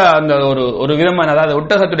 சில அந்த ஒரு விதமான, அதாவது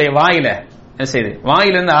ஒட்டகத்துடைய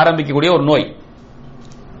வாயிலிருந்து ஆரம்பிக்கக்கூடிய ஒரு நோய்,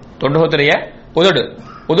 ஒட்டகத்துடைய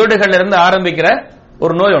உதடுகள்ல இருந்து ஆரம்பிக்கிற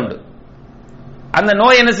ஒரு நோய் உண்டு. அந்த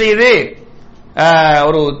நோய் என்ன செய்யுது,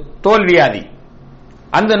 ஒரு தோல் வியாதி.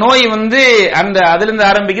 அந்த நோய் அதிலிருந்து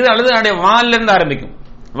ஆரம்பிக்குது, அல்லது அதனுடைய வால்ல இருந்து ஆரம்பிக்கும்.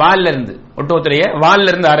 ஒட்டகத்துடைய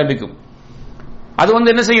வால்ல இருந்து ஆரம்பிக்கும். அது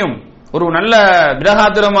என்ன செய்யும், ஒரு நல்ல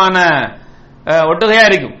திரகாதுரமான ஒட்டகையா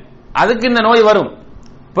இருக்கும், அதுக்கு இந்த நோய் வரும்.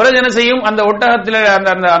 பிறகு என்ன செய்யும், அந்த ஒட்டகத்தில்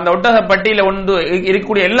அந்த ஒட்டக பட்டியல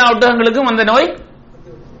இருக்கக்கூடிய எல்லா ஒட்டகங்களுக்கும் அந்த நோய்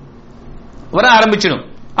வர ஆரம்பிச்சிடும்.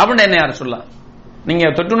 அப்படின்னு என்ன யாரும் சொல்லலாம், நீங்க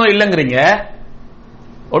தொற்று நோய் இல்லைங்கிறீங்க,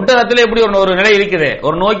 ஒட்டகத்தில் எப்படி ஒரு நிலை இருக்குது,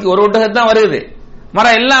 ஒரு நோய்க்கு ஒரு ஒட்டகத்தான் வருது,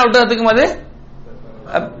 எல்லா ஒட்டகத்துக்கும் அது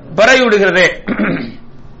பரவி விடுகிறது.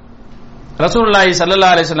 ரசூலுல்லாஹி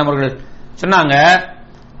ஸல்லல்லாஹு அலைஹி வஸல்லம் அவர்கள் சொன்னாங்க,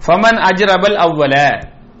 ஃபமன் அஜ்ரபல் அவ்வல,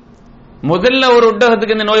 முதல்ல ஒரு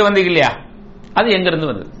ஒட்டகத்துக்கு இந்த நோய் வந்தீங்க இல்லையா, அது எங்க இருந்து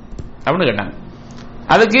வந்தது அப்படின்னு கேட்டாங்க.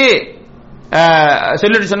 அதுக்கு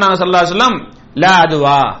சொல்லிட்டு சொன்னாங்க ஸல்லல்லாஹு அலைஹி வஸல்லம், லா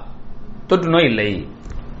அதுவா, தொற்று நோய் இல்லை.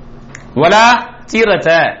 வலா தீரத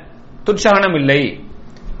துர்ச்சகனம் இல்லை,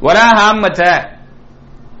 வலா ஹாமத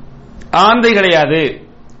ஆந்தை கிடையாது,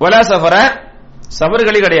 வலா சஃபர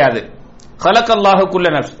சபர்களை கிடையாது. கலக்கல்லாஹு குல்ல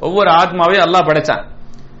நஃப்ஸ் ஒவ்வொரு ஆத்மாவை அல்லாஹ் படைச்சான்.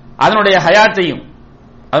 அதனுடைய ஹயாத்தையும்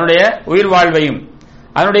அதனுடைய உயிர் வாழ்வையும்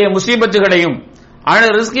அதனுடைய முசீபத்துகளையும்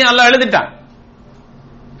அதனுடைய ரிஸ்கையும் அல்லாஹ் எழுதிட்டான்.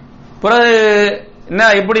 பிறகு என்ன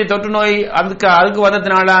எப்படி தொற்று நோய் அதுக்கு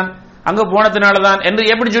வந்ததுனால அங்க போனதுனாலதான் என்று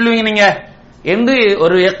எப்படி சொல்லுவீங்க நீங்க என்று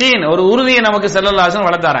ஒரு யகீன் ஒரு உறுதியை நமக்கு ஸல்லல்லாஹு அலைஹி வஸல்லம்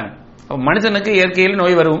வளர்த்தாராங்க. மனுஷனுக்கு இயற்கையில்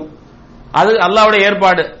நோய் வரும், அது அல்லாஹ்வுடைய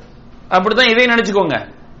ஏற்பாடு, அப்படித்தான் இதை நினைச்சுக்கோங்க.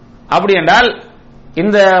 அப்படி என்றால்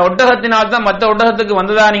இந்த ஒட்டகத்தினால் தான் மற்ற ஒட்டகத்துக்கு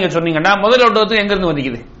வந்ததா நீங்க சொன்னீங்கன்னா முதல் ஒட்டகத்துக்கு எங்க இருந்து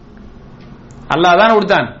வந்துக்குது? அல்லாஹ் தான்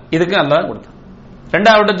கொடுத்தான், இதுக்கு அல்லாஹ் தான் கொடுத்தான்.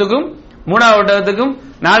 இரண்டாவது ஒட்டகத்துக்கும் மூணாவது ஒட்டகத்துக்கும்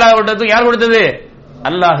நாலாவது ஒட்டகத்துக்கும் யார் கொடுத்தது?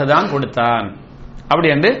 அல்லாஹ் தான் கொடுத்தான். அப்படி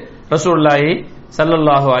என்று ரசூலுல்லாஹி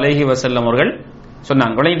ஸல்லல்லாஹு அலைஹி வஸல்லம் அவர்கள்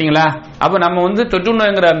சொன்னாங்க. விளங்கிட்டீங்களா? அப்ப நம்ம தொற்று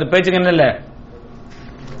நோய்ங்கிற அந்த பேச்சுக்கு என்ன இல்ல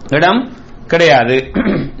இடம் கிடையாது.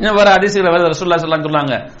 வர ஹதீஸ்ல வர ரசூலுல்லாஹி ஸல்லல்லாஹு அலைஹி வஸல்லம்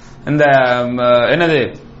சொன்னாங்க, இந்த என்னது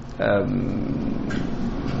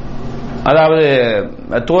அதாவது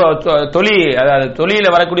தொலியில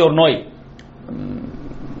வரக்கூடிய ஒரு நோய்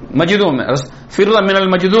மஜ்தூம், ஃபிர்ர மினல்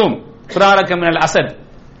மஜ்தூம் ஃபிராரக மினல் அஸத்,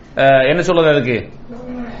 என்ன சொல்றது அதுக்கு?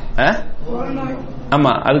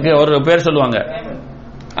 ஆமா, அதுக்கு ஒரு பேர் சொல்லுவாங்க.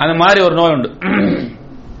 அந்த மாதிரி ஒரு நோய் உண்டு.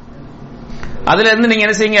 அதுல இருந்து நீங்க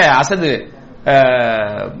என்ன செய்யுங்க, அசது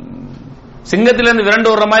சிங்கத்திலிருந்து விரண்டு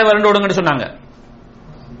ஓடுற மாதிரி விரண்டு ஓடுங்கன்னு சொன்னாங்க.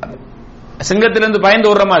 சிங்கத்திலிருந்து பயந்து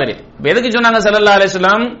ஓடுற மாதிரி. எதுக்கு சொன்னாங்க ஸல்லல்லாஹு அலைஹி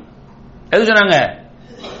வஸல்லம்? எதுக்கு சொன்னாங்க?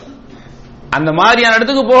 அந்த மாதிரியான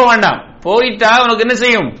இடத்துக்கு போக வேண்டாம். போயிட்டா உனக்கு என்ன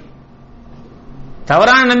செய்யும்?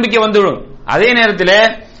 தவறான நம்பிக்கை வந்துவிடும். அதே நேரத்தில்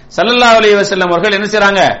ஸல்லல்லாஹு அலைஹி வஸல்லம் அவர்கள் என்ன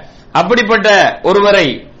செய்றாங்க, அப்படிப்பட்ட ஒருவரை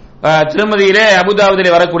திருமதியிலே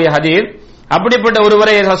அபுதாவுதிலே வரக்கூடிய ஹதீஸ், அப்படிப்பட்ட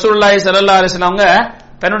ஒருவரை ரசூலுல்லாஹி ஸல்லல்லாஹு அலைஹி வஸல்லம் அவங்க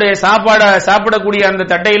தன்னுடைய சாப்பிடக்கூடிய அந்த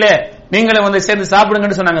தட்டையில நீங்களும் சேர்ந்து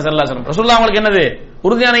சாப்பிடுங்கன்னு சொன்னாங்க ஸல்லல்லாஹு அலைஹி வஸல்லம். ரசூலுல்லாஹ் அவங்களுக்கு என்னது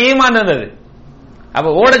உறுதியான ஈமான் இருந்தது. அப்ப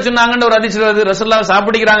ஓட சொன்னாங்கன்னு ஒரு ஹதீஸ் வருது. ரசூலுல்லாஹ்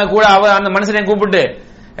சாப்பிடுறாங்க கூட அந்த மனுஷனை கூப்பிட்டு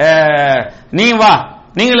நீ வா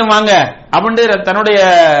நீங்களும் வாங்க அப்படின்னு தன்னுடைய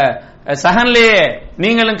சஹன்லேயே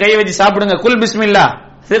நீங்களும் கையை வச்சு சாப்பிடுங்க. குல் பிஸ்மில்லா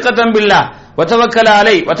சிகத்தம் பில்லா வதவக்கல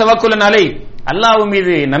அலை வதவக்குலன் அலை, அல்லாஹ்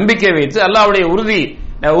மீது நம்பிக்கை வைத்து அல்லாஹ்வுடைய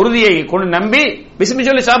உறுதியை கொண்டு நம்பி பிஸ்மி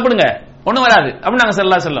சொல்லி சாப்பிடுங்க, ஒண்ணும் வராது அப்படின்னு நாங்க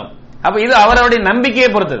ஸல்லல்லாஹு அலைஹி வஸல்லம். அப்ப இது அவருடைய நம்பிக்கையை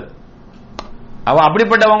பொறுத்தது.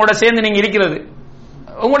 அப்படிப்பட்டவங்களோட சேர்ந்து நீங்க இருக்கிறது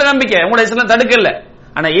உங்களோட நம்பிக்கை, உங்களோட இஸ்லாம் தடுக்கல.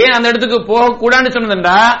 ஆனா ஏன் அந்த இடத்துக்கு போக கூடாதுன்னு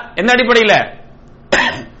சொன்னதுண்டா என்ன அடிப்படையில்?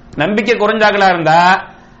 நம்பிக்கை குறைஞ்சாக்களா இருந்தா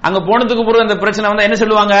அங்க போனதுக்கு பிறகு அந்த பிரச்சனை வந்தா என்ன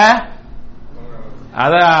சொல்லுவாங்க?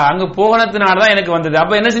 அத அங்க போகனத்தினாலதான் எனக்கு வந்தது.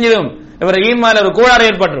 அப்ப என்ன செஞ்சதும் இவர் ஈமான்ல ஒரு கோளாறு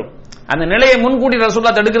ஏற்பட்டுரும். அந்த நிலையை முன்கூட்டி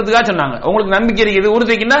ரசூலுல்லாஹ் தடுக்கிறதுக்காக சொன்னாங்க. உங்களுக்கு நம்பிக்கை இருக்குது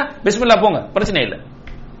உறுதிக்குன்னா பிஸ்மில்லாஹ் போங்க, பிரச்சனை இல்லை.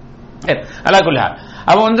 அல்லாஹ்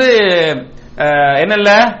அவ என்னல்ல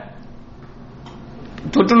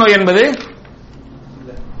தொற்று நோய் என்பது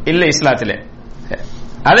இல்லை இஸ்லாத்திலே.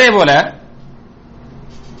 அதே போல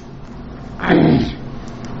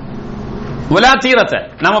வலா தீரத்தை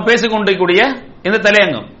நாம பேசிக்கொண்டிருக்கூடிய இந்த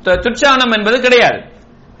தலையங்கம் துச்சானம் என்பது கிடையாது.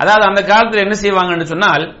 அதாவது அந்த காலத்தில் என்ன செய்வாங்கன்னு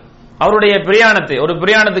சொன்னால், அவருடைய ஒரு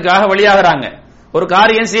பிரயாணத்துக்காக வழியாகிறாங்க, ஒரு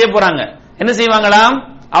காரியம் செய்ய போறாங்க. என்ன செய்வாங்களாம்?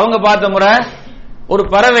 அவங்க பார்த்த முறை ஒரு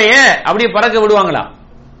பறவைய அப்படியே பறக்க விடுவாங்களாம்.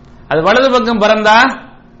 அது வலது பக்கம் பறந்தா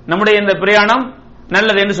நம்முடைய இந்த பிரயாணம்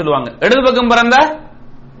நல்லது என்று சொல்லுவாங்க, இடது பக்கம் பறந்தா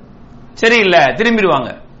சரியில்லை திரும்பிடுவாங்க.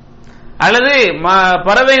 அல்லது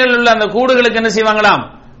பறவைகள் உள்ள அந்த கூடுகளுக்கு என்ன செய்வாங்களாம்?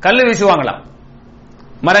 கல்லு வீசுவாங்களாம்.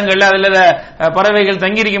 மரங்கள்ல அதுல பறவைகள்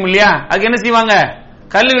தங்கியிருக்கும் இல்லையா, அதுக்கு என்ன செய்வாங்க?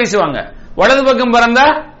 கல்லு வீசுவாங்க. வலது பக்கம் பறந்தா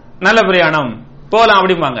நல்ல பிரயாணம் போலாம்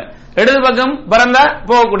அப்படிம்பாங்க, இடது பக்கம் பறந்தா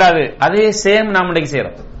போகக்கூடாது. அதே சேம் நாம் இன்னைக்கு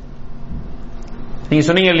செய்யறோம். நீங்க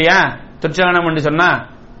சொன்னீங்க இல்லையா துர்ச்சகனம் என்று சொன்னா,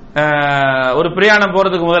 ஒரு பிரயாணம்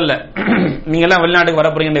போறதுக்கு முதல்ல நீங்க எல்லாம் வெளிநாட்டுக்கு வர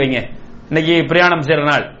போறீங்கன்னு வைங்க, இன்னைக்கு பிரயாணம் செய்யற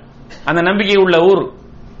நாள், அந்த நம்பிக்கை உள்ள ஊர்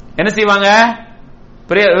என்ன செய்வாங்க?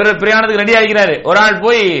 பிரயாணத்துக்கு ரெடி ஆகிக்கிறாரு, ஒரு ஆள்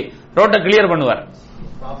போய் ரோட்டை கிளியர் பண்ணுவார்.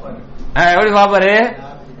 எப்படி பாப்பாரு?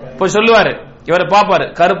 போய் சொல்லுவாரு, இவரை பாப்பாரு,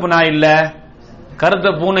 கருப்பு நாய் இல்ல, கருத்த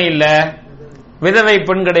பூனை இல்ல, விதவை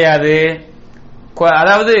பெண் கிடையாது,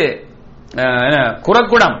 அதாவது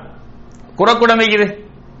குறக்குடம் வைக்குது.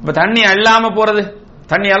 இப்ப தண்ணி அள்ளாம போறது,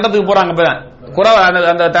 தண்ணி அள்ளத்துக்கு போறாங்க,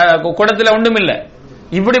 அந்த குடத்துல ஒன்றும் இல்ல.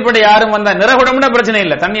 இப்படிப்பட்ட யாரும் வந்தா நிறகுடம்னா பிரச்சனை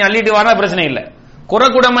இல்ல, தண்ணி அள்ளிட்டு வரா பிரச்சனை இல்ல.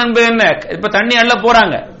 குறக்குடம் என்பது என்ன? இப்ப தண்ணி அள்ள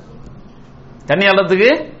போறாங்க, தண்ணி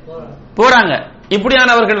அள்ளத்துக்கு போறாங்க.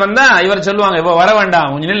 இப்படியானவர்கள் வந்தா இவர் சொல்லுவாங்க, இப்ப வர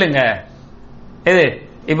வேண்டாம், கொஞ்சம் நில்லுங்க, இது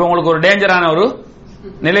இப்ப உங்களுக்கு ஒரு டேஞ்சரான ஒரு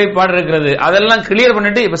நிலைப்பாடு இருக்கிறது, அதெல்லாம் கிளியர்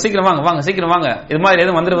பண்ணிட்டு இப்ப சீக்கிரம் வாங்க வாங்க சீக்கிரம் வாங்க, இது மாதிரி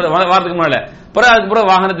எதுவும் வந்து வாரத்துக்கு முன்னால பிறகு அதுக்கு பிறகு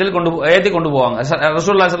வாகனத்தில் ஏற்றி கொண்டு போவாங்க.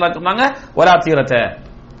 ரசூலுல்லாஹி ஸல்லல்லாஹு அலைஹி வஸல்லம் சொன்னாங்க, வலா தீரத்தை,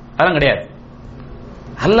 அதெல்லாம் கிடையாது.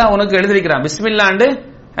 அல்லாஹ் உனக்கு எழுதிருக்கிறான் பிஸ்மில்லாண்டு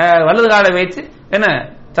வலது காலை வைத்து என்ன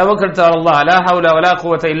தவக்கல்து அலல்லாஹ் லா ஹவுல வலா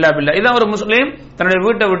குவத இல்லா பில்லாஹ். இதான் ஒரு முஸ்லீம் தன்னுடைய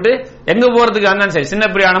வீட்டை விட்டு எங்க போறதுக்கு அண்ணன் சரி சின்ன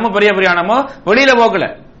பிரயாணமோ பெரிய பிரயாணமோ வெளியில போக்கல,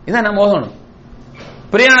 இதான் நம்ம ஓதணும்.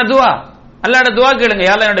 பிரயாண துவா அல்லாஹ்ட துவா கேளுங்க,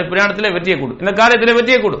 யா அல்லாஹ் என்னுடைய பிரயாணத்திலே வெற்றியை கொடு, இந்த காரியத்திலே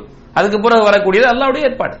வெற்றியை கொடு. அதுக்கு பிறகு வரக்கூடியது அல்லாஹ்வுடைய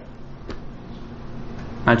ஏற்பாடு.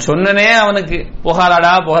 நான் சொன்னனே அவனுக்கு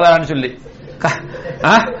போகாதான்னு சொல்லி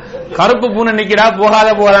கருப்பு பூனை நிக்கிறா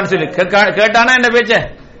போகாதான்னு சொல்லி கேட்டானா என்ன பேச்ச,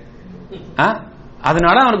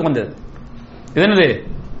 அதனால அவனுக்கு வந்தது. இது என்னது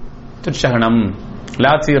துச்சகனம்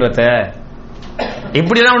லாத்தீரத்தை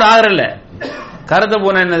இப்படிதான் ஆகிறல்ல. கருத்த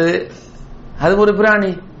பூனை என்னது, அது ஒரு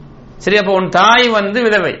பிராணி. சரி, அப்ப உன் தாய்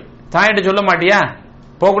விதவை, தாயிட்ட சொல்ல மாட்டியா?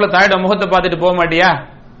 போக்குள்ள தாயோட முகத்தை பார்த்துட்டு போக மாட்டியா?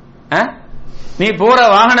 நீ போற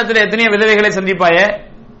வாகனத்தில் எத்தனையோ விதவைகளை சந்திப்பாய,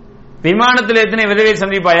 விமானத்தில் எத்தனை விதவை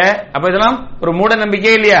சந்திப்பாய. அப்ப இதெல்லாம் ஒரு மூட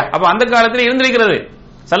நம்பிக்கை இல்லையா? அப்ப அந்த காலத்தில் இருந்திருக்கிறது.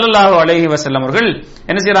 ஸல்லல்லாஹு அலைஹி வஸல்லம் அவர்கள்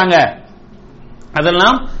என்ன செய்யறாங்க,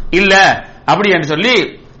 அதெல்லாம் இல்ல அப்படி என்று சொல்லி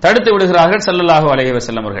தடுத்து விடுகிறார்கள் ஸல்லல்லாஹு அலைஹி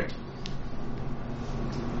வஸல்லம் அவர்கள்.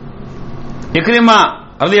 இக்ரிமா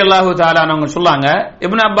ரலியல்லாஹு தஆலா அவங்க சொல்லாங்க,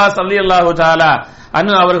 இப்னு அப்பாஸ் ரலியல்லாஹு தஆலா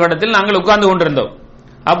அன்ஹு அவர்களிடத்தில் நாங்கள் உட்கார்ந்து கொண்டிருந்தோம்.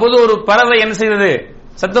 அப்போது ஒரு பறவை என்ன செய்தது,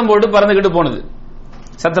 சத்தம் போட்டு பறந்துகிட்டு போனது,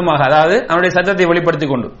 சத்தமாக, அதாவது அவனுடைய சத்தத்தை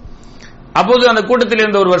வெளிப்படுத்திக் கொண்டு. அப்போது அந்த கூட்டத்தில்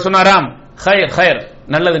இருந்த ஒருவர் சொன்னாராம், ஹைர் ஹைர்,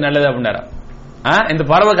 நல்லது நல்லது அப்படின்னாராம். இந்த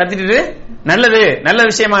பறவை கத்திட்டு நல்லது நல்ல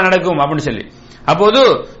விஷயமா நடக்கும் அப்படின்னு சொல்லி. அப்போது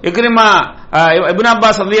இக்ரிமா இப்னு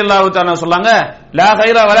அப்பாஸ் ரலியல்லாஹு தஆலா சொன்னாங்க, லா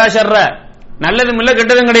ஹைரா வலா ஷர்ர, நல்லதும் இல்ல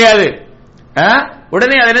கெட்டதும் கிடையாது.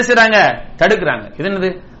 உடனே அதை என்ன செய்றாங்க, தடுக்கிறாங்க. இது என்னது,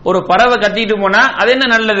 ஒரு பறவை கத்திட்டு போனா அது என்ன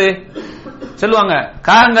நல்லது சொல்லுவாங்க,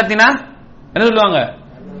 காகம் கத்தினா என்ன சொல்லுவாங்க,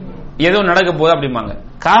 ஏதோ நடக்க போகுது அப்படிம்பாங்க.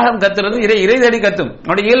 காகம் கத்துறது இறை தேடி கத்தும்,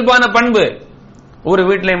 அவனுடைய இயல்பான பண்பு. ஒரு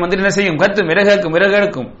வீட்டிலையும் என்ன செய்யும், கத்தும்,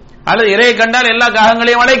 விறகெடுக்கும், அல்லது இறையை கண்டால் எல்லா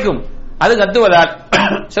காகங்களையும் அழைக்கும், அது கத்துவதால்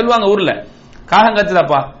சொல்லுவாங்க. ஊர்ல காகம்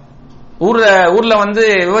கத்துதாப்பா, ஊர்ல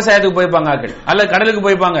விவசாயத்துக்கு போய்ப்பாங்க ஆக்கள், அல்லது கடலுக்கு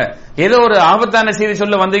போய்ப்பாங்க, ஏதோ ஒரு ஆபத்தான செய்தி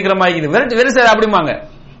சொல்ல வந்திருக்கிற மாதிரி வெறுச அப்படிம்பாங்க.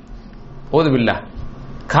 போதுமில்லா,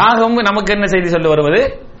 காகம் நமக்கு என்ன செய்தி சொல்ல வருவது,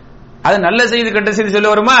 அது நல்ல செய்தி கெட்ட செய்தி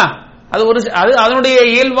சொல்ல வருமா? அது அதனுடைய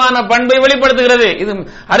இயல்பான பண்பை வெளிப்படுத்துகிறது. இது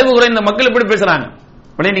அறிவு குறைந்த மக்கள் இப்படி பேசுறாங்க,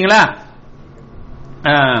 விளையாண்டீங்களா?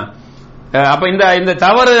 அப்ப இந்த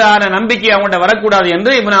தவறான நம்பிக்கை அவங்கள்ட்ட வரக்கூடாது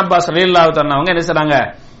என்று இப்னு அப்பாஸ் ரலியல்லாஹு தஆலா அவங்க என்ன செய்றாங்க,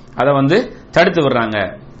 அதை தடுத்து விடுறாங்க.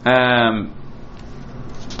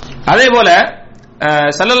 அதே போல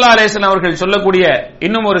ஸல்லல்லாஹு அலைஹி வஸல்லம் அவர்கள் சொல்லக்கூடிய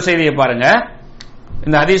இன்னும் ஒரு செய்தியை பாருங்க.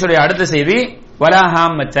 இந்த ஹதீஸுடைய அடுத்த செய்தி, வலா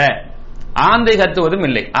ஹாமத்த, ஆந்தை கத்துவதும்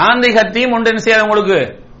இல்லை. ஆந்தை கத்தியும் ஒன்று செய்யாது, உங்களுக்கு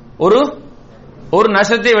ஒரு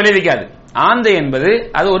நஷ்டத்தை விளைவிக்காது. ஆந்தை என்பது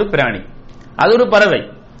அது ஒரு பிராணி, அது ஒரு பறவை.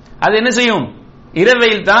 அது என்ன செய்யும்,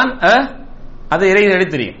 இரவையில் தான் அது இறை தேடி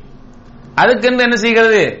தெரியும். அதுக்கு என்ன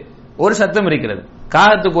செய்கிறது, ஒரு சத்தம் இருக்கிறது.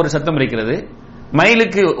 காகத்துக்கு ஒரு சத்தம் இருக்கிறது,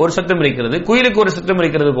 மயிலுக்கு ஒரு சத்தம் இருக்கிறது, குயிலுக்கு ஒரு சத்தம்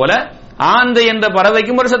இருக்கிறது போல ஆந்தை என்ற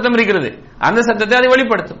பறவைக்கும் ஒரு சத்தம் இருக்கிறது. அந்த சத்தத்தை அதை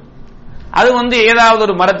வெளிப்படுத்தும். அது ஏதாவது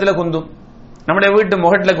ஒரு மரத்தில் குந்தும், நம்முடைய வீட்டு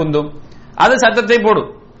முகட்டில் குந்தும், அது சத்தத்தை போடும்.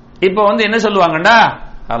 இப்ப என்ன சொல்லுவாங்கடா,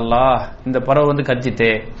 அல்லாஹ் இந்த பறவை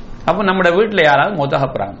கத்திட்டே, அப்ப நம்முடைய வீட்டில் யாராவது மௌத்தாக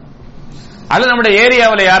போறாங்க, அல்லது நம்முடைய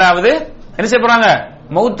ஏரியாவில் யாராவது என்ன செய்ய போறாங்க,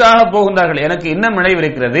 மௌத்தாக போகின்றார்கள். எனக்கு இன்னும் நினைவு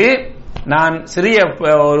இருக்கிறது, நான் சிறிய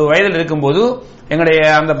ஒரு வயதில் இருக்கும்போது எங்களுடைய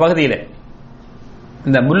அந்த பகுதியில்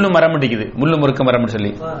இந்த முள்ளு மரம் இருக்குது, முள்ளு முறுக்க மரம்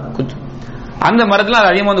சொல்லி அந்த மரத்துல அது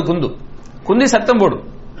அதிகமாக குந்தி சத்தம் போடும்,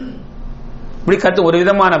 இப்படி கத்து, ஒரு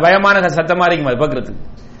விதமான பயமான சத்தமா இருக்கும் அது பாக்குறதுக்கு.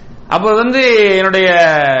 அப்ப என்னுடைய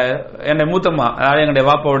மூத்தம்மா, அதாவது எங்களுடைய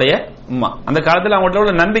வாப்பாவுடைய அம்மா, அந்த காலத்துல அவங்கள்ட்ட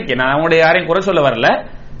உள்ள நம்பிக்கை, நான் அவங்களுடைய யாரையும் குறை சொல்ல வரல,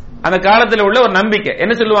 அந்த காலத்துல உள்ள ஒரு நம்பிக்கை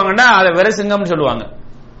என்ன சொல்லுவாங்கன்னா, அதை வெரசுங்கம்னு சொல்லுவாங்க.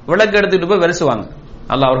 விளக்கு எடுத்துட்டு போய் வெரசுவாங்க.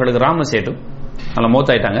 அல்ல அவர்களுக்கு ராம சேட்டும் நல்ல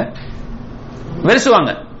மூத்தாயிட்டாங்க,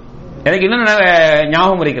 வெரசுவாங்க. எனக்கு இன்னும்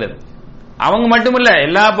ஞாபகம் இருக்கிறது. அவங்க மட்டுமில்ல,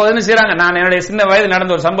 எல்லா பகுதியும் செய்யறாங்க. நான் என்னுடைய சின்ன வயது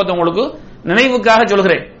நடந்த ஒரு சம்பவத்தை உங்களுக்கு நினைவுக்காக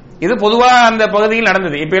சொல்கிறேன். இது பொதுவா அந்த பகுதியில்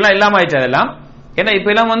நடந்தது. இப்ப எல்லாம் இல்லாம ஆயிடுச்சு அதெல்லாம். ஏன்னா இப்ப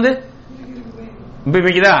எல்லாம்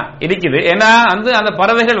இருக்குது. ஏன்னா அந்த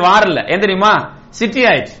பறவைகள் வாரல, ஏன் தெரியுமா, சிட்டி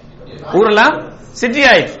ஆயிடுச்சு, ஊரெல்லாம் சிட்டி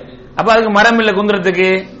ஆயிடுச்சு. அப்ப அதுக்கு மரம் இல்ல குந்துறதுக்கு,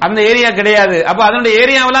 அந்த ஏரியா கிடையாது. அப்ப அதனுடைய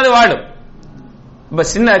ஏரியாவில் அது வாழும். இப்ப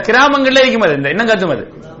சின்ன கிராமங்கள்ல இருக்கும், அது இன்னும் கத்தும், அது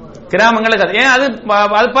கிராமங்கள்ல கத்து. ஏன் அது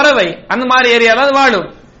பறவை, அந்த மாதிரி ஏரியாவில் அது வாழும்.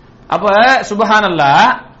 அப்ப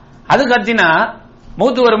சுப்ஹானல்லாஹ், அது கத்தினா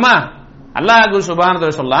மௌத்து வருமா? அல்லாஹ்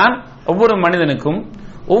சுப்ஹானஹு சொல்லான், ஒவ்வொரு மனிதனுக்கும்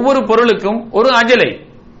ஒவ்வொரு பொருளுக்கும் ஒரு அஜலை,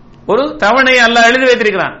 ஒரு தவணை அல்லாஹ் எழுதி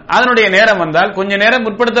வைத்திருக்கிறான். அதனுடைய நேரம் வந்தால் கொஞ்ச நேரம்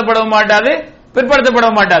முற்படுத்தப்படவும் மாட்டாது,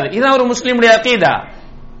 பிற்படுத்தப்படவும் மாட்டாது. இதுதான் ஒரு முஸ்லீமுடைய அகீதா.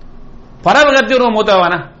 பறவை கத்தி ஒரு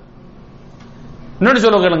மூத்தவானா? இன்னொன்று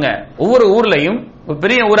சொல்லுங்க, ஒவ்வொரு ஊர்லையும் ஒரு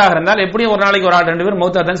பெரிய ஊராக இருந்தால் எப்படியும் ஒரு நாளைக்கு ஒரு ஆள் 2 பேர்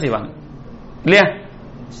மௌத்தா தான் செய்வாங்க இல்லையா?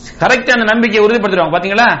 கரெக்டா அந்த நம்பிக்கையை உறுதிப்படுத்துவாங்க.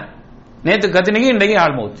 பாத்தீங்களா, நேத்து கத்தினிக்கு இன்றைக்கு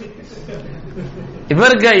ஆள் மௌத்.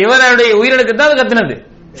 இவருடைய உயிரிழக்கு தான் கத்தினது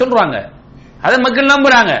சொல்றாங்க. அதை மக்கள்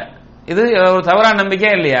நம்புறாங்க. இது ஒரு தவறான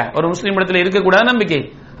நம்பிக்கையா இல்லையா? ஒரு முஸ்லீம் இடத்துல இருக்கக்கூடாத நம்பிக்கை.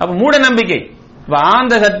 அப்ப மூட நம்பிக்கை.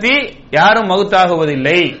 ஆந்த கத்தி யாரும்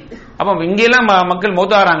மௌத்தாகுவதில்லை. அப்ப இங்கெல்லாம் மக்கள்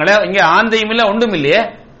மௌத்தாகிறாங்களே, இங்க ஆந்தையும் இல்ல ஒன்றும் இல்லையே,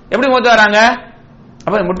 எப்படி மௌத்தாகிறாங்க?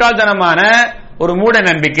 அப்ப முட்டாள்தனமான ஒரு மூட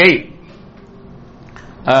நம்பிக்கை.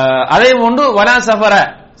 அதே போன்று வலா சஃபர,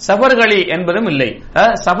 சஃபர்களி என்பதும் இல்லை.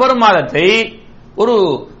 சஃபர் மாதத்தை ஒரு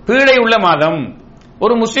பீடை உள்ள மாதம்,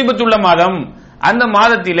 ஒரு முசீபத் உள்ள மாதம், அந்த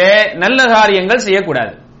மாதத்திலே நல்ல காரியங்கள்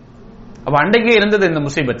செய்யக்கூடாது. அப்ப அன்றைக்கு இருந்தது இந்த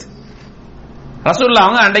முசீபத். ரசூலுல்லாஹ்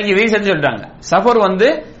அவங்க அன்றைக்கு இதை செஞ்சு சொல்றாங்க, சஃபர்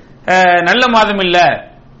நல்ல மாதம் இல்ல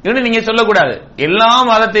என்று நீங்க சொல்லக்கூடாது. எல்லா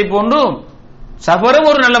மாதத்தை போன்றும் சஃபரும்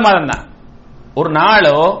ஒரு நல்ல மாதம் தான். ஒரு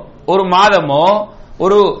நாளோ ஒரு மாதமோ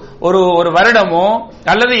ஒரு ஒரு வருடமோ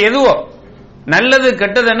அல்லது எதுவோ நல்லது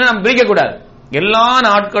கெட்டதுன்னு நம்ம பிரிக்க கூடாது. எல்லா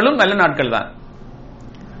நாட்களும் நல்ல நாட்கள் தான்.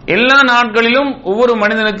 எல்லா நாட்களிலும் ஒவ்வொரு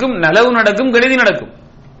மனிதனுக்கும் நலவு நடக்கும், கெடுதி நடக்கும்,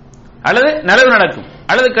 அல்லது நலவு நடக்கும்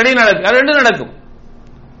அல்லது கெடுதி நடக்கும், அது ரெண்டும் நடக்கும்.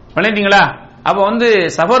 பண்ணிட்டீங்களா? அப்ப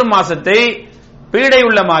சஃபர் மாசத்தை பீடை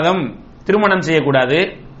உள்ள மாதம், திருமணம் செய்யக்கூடாது,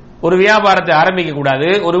 ஒரு வியாபாரத்தை ஆரம்பிக்க கூடாது,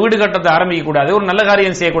 ஒரு வீடு கட்டத்தை ஆரம்பிக்க கூடாது, ஒரு நல்ல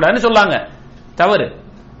காரியம் செய்யக்கூடாதுன்னு சொல்லாங்க. தவறு.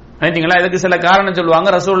 நினைத்தீங்களா? இதுக்கு சில காரணம் சொல்லுவாங்க.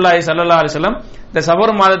 ரசூலுல்லாஹி ஸல்லல்லாஹு அலைஹி வஸல்லம் இந்த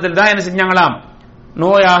சஃபர் மாதத்தில் தான் என்ன செஞ்சாங்களாம்,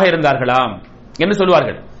 நோயாக இருந்தார்களாம் என்று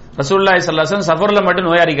சொல்வார்கள். ரசூலுல்லாஹி ஸல்லல்லாஹு அலைஹி வஸல்லம் சஃபர்ல மட்டும்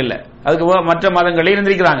நோயாளிகள், அதுக்கு மற்ற மாதங்களில்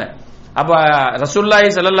இருந்திருக்கிறாங்க. அப்ப ரசூலுல்லாஹி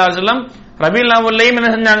ஸல்லல்லாஹு அலைஹி வஸல்லம் ரபீஉல் அவ்வல்லையும்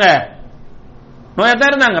என்ன செஞ்சாங்க,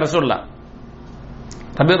 நோயாத்தான் இருந்தாங்க. ரசூலுல்லாஹ்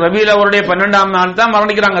ரபீஉல் அவ்வலுடைய 12ஆம் நாள் தான்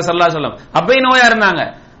மரணிக்கிறாங்க ஸல்லல்லாஹு அலைஹி வஸல்லம். அப்பயும் நோயா இருந்தாங்க.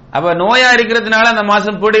 அப்ப நோயா இருக்கிறதுனால அந்த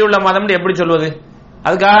மாசம் பீடையுள்ள மாதம் எப்படி சொல்வது?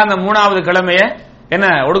 அதுக்காக அந்த 3வது கிழமைய என்ன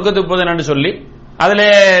ஒடுக்கத்து போதன் என்று சொல்லி அதுல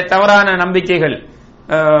தவறான நம்பிக்கைகள்,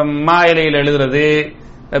 மா இலையில் எழுதுறது,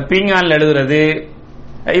 பீங்கான்ல எழுதுறது,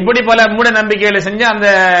 இப்படி பல மூட நம்பிக்கைகளை செஞ்சு அந்த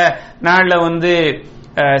நாள்ல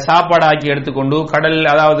சாப்பாடு ஆக்கி எடுத்துக்கொண்டு கடல்,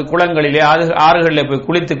 அதாவது குளங்களிலே ஆறுகளிலே போய்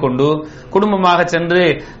குளித்துக் கொண்டு குடும்பமாக சென்று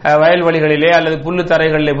வயல்வெளிகளிலே அல்லது புல்லு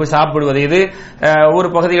தரைகளிலே போய் சாப்பிடுவது, இது ஒவ்வொரு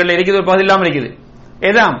பகுதிகளில் இருக்குது, ஒரு பகுதி இல்லாமல் இருக்குது.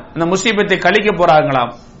 ஏதாம் அந்த முசீபத்தை கழிக்க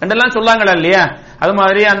போறாங்களாம் என்றெல்லாம் சொல்லாங்களா இல்லையா? அது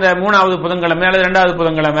மாதிரி அந்த 3வது புதன்கிழமை அல்லது 2வது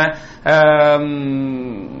புதன்கிழமை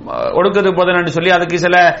ஒடுக்கது புதன் என்று சொல்லி அதுக்கு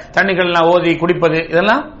சில தண்ணிகள் ஓதி குடிப்பது,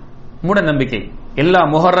 இதெல்லாம் மூட நம்பிக்கை. எல்லா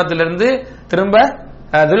முஹர்ரத்திலிருந்து திரும்ப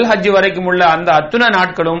துல்ஹஜ் வரைக்கும் உள்ள அந்த அத்தனை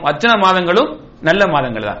நாட்களும் அத்தனை மாதங்களும் நல்ல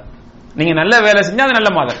மாதங்கள் தான். நீங்க நல்ல வேலை செஞ்சா அது நல்ல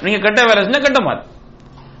மாதம், நீங்க கெட்ட வேலை செஞ்சா கெட்ட மாதம்.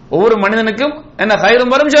 ஒவ்வொரு மனிதனுக்கும் என்ன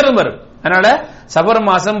ஹைரும் வரும் ஷர்ரும் வரும். அதனால சஃபர்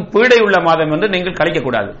மாசம் பீடை உள்ள மாதம் என்று நீங்கள் கழிக்க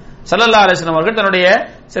கூடாது. ஸல்லல்லாஹு அலைஹி வஸல்லம் அவர்கள் தன்னுடைய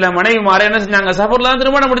சில மனைவிமாரை என்ன செஞ்சாங்க, சஃபர்ல தான்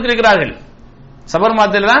திருமணம் முடித்திருக்கிறார்கள். சஃபர்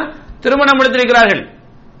மாதத்தில் தான் திருமணம் முடித்திருக்கிறார்கள்.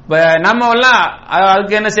 நம்ம எல்லாம்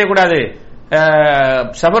அதுக்கு என்ன செய்யக்கூடாது,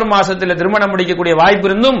 சஃபர் மாசத்தில் திருமணம் முடிக்கக்கூடிய வாய்ப்பு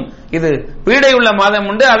இருந்தும் இது பீடை உள்ள மாதம்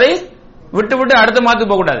உண்டு, அதை விட்டு விட்டு அடுத்த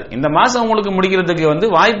மாதத்துக்கு போக கூடாது. இந்த மாசம் உங்களுக்கு முடிக்கிறதுக்கு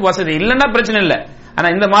வாய்ப்பு வசதி இல்லைன்னா பிரச்சனை இல்லை. ஆனா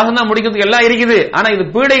இந்த மாசம் தான் முடிக்கிறதுக்கு எல்லாம் இருக்குது, ஆனா இது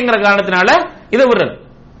பீடைங்கிற காரணத்தினால இதை விடுறது,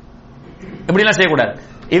 இப்படிலாம் செய்யக்கூடாது.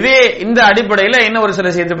 இதே இந்த அடிப்படையில் இன்னும் ஒரு சில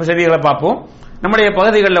செய்திகளை பார்ப்போம். நம்முடைய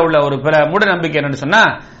பகுதிகளில் உள்ள ஒரு பிற மூட நம்பிக்கை என்னன்னு சொன்னா,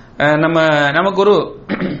 நமக்கு ஒரு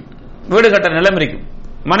வீடு கட்ட நிலம் இருக்கு,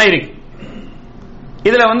 மனை இருக்கு,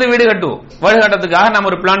 இதுல வீடு கட்டுவோம். வீடு கட்டத்துக்காக நம்ம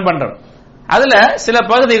ஒரு பிளான் பண்றோம். அதுல சில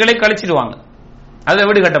பகுதிகளை கழிச்சிடுவாங்க, அதுல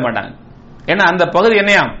வீடு கட்ட மாட்டாங்க. ஏன்னா அந்த பகுதி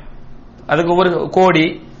என்னையாம், அதுக்கு ஒரு கோடி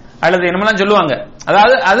அல்லது என்னமெல்லாம் சொல்லுவாங்க,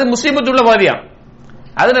 அதாவது அது முஸ்லிமத்து உள்ள பகுதியாம்.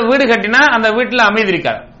 அதுல வீடு கட்டினா அந்த வீட்டுல அமைதி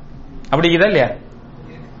இருக்காது. அப்படிங்கிறதா இல்லையா?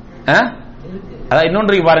 அதான்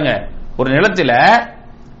இன்னொன்று பாருங்க, ஒரு நிலத்துல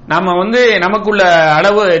நாம நமக்குள்ள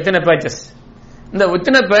அளவு எத்தனை பேச்சஸ், இந்த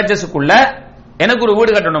இத்தனை பேச்சஸுக்குள்ள எனக்கு ஒரு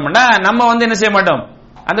வீடு கட்டணும்னா நம்ம என்ன செய்ய மாட்டோம்,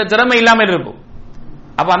 அந்த திறமை இல்லாமல் இருக்கும்.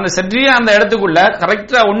 அப்ப அந்த சரியா அந்த இடத்துக்குள்ள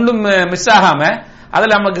கரெக்டா ஒன்றும் மிஸ் ஆகாம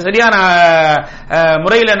அதுல நமக்கு சரியான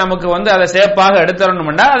முறையில நமக்கு அதை சேஃபாக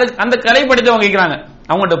எடுத்துறணும்னா அதுக்கு அந்த கலை படித்தவங்க இருக்கிறாங்க,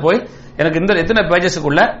 அவங்ககிட்ட போய் எனக்கு இந்த எத்தனை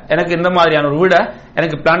பேஜஸுக்குள்ள எனக்கு இந்த மாதிரியான ஒரு வீடை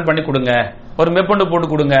எனக்கு பிளான் பண்ணி கொடுங்க, ஒரு மேற்கொண்டு போட்டு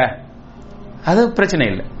கொடுங்க, அது பிரச்சனை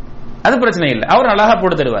இல்லை, அது பிரச்சனை இல்லை. அவர் அழகா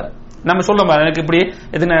போட்டு தருவார். நம்ம சொல்ல மாதிரி எனக்கு இப்படி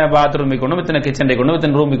இத்தனை பாத்ரூம் கொண்டு, இத்தனை கிச்சன் கொண்டு,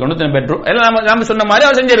 இத்தனை ரூம் கொண்டு, இத்தனை பெட்ரூம் எல்லாம் நம்ம சொன்ன மாதிரி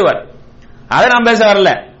அவர் செஞ்சிருவார். அதை நான் பேச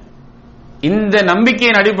வரல. இந்த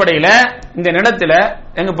நம்பிக்கையின் அடிப்படையில இந்த நிலத்துல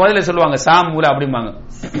எங்க பகுதியில் சொல்லுவாங்க சாமூல அப்படிம்பாங்க.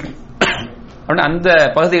 அந்த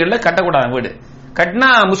பகுதிகளில் கட்டக்கூடாது வீடு, கட்டினா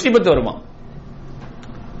முஸ்லிபத்து வருமா?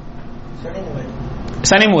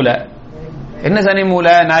 சனி மூலை என்ன, சனி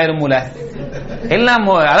மூலை ஞாயிறு மூலை எல்லாம்.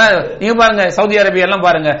 அதாவது நீங்க பாருங்க சவுதி அரேபியா எல்லாம்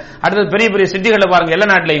பாருங்க, அடுத்தது பெரிய பெரிய சிட்டிகளை பாருங்க, எல்லா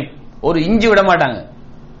நாட்டிலையும் ஒரு இஞ்சி விட மாட்டாங்க,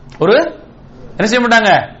 ஒரு என்ன செய்ய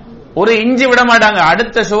மாட்டாங்க, ஒரு இஞ்சி விட மாட்டாங்க.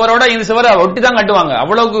 அடுத்த சுவரோட இந்த சுவரை ஒட்டி தான் கட்டுவாங்க.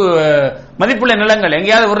 அவ்வளவுக்கு மதிப்புள்ள நிலங்கள்.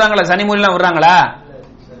 எங்கேயாவது விடுறாங்களா? சனி மூலிலாம் விடுறாங்களா?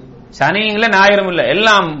 சனி இல்ல, ஞாயிறும் இல்ல,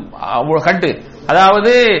 எல்லாம் கட்டு.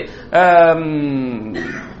 அதாவது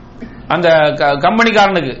அந்த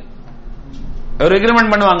கம்பெனிக்காரனுக்கு ஒரு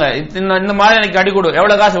எக்ரிமெண்ட் பண்ணுவாங்க, இந்த மாதிரி எனக்கு அடி கொடு,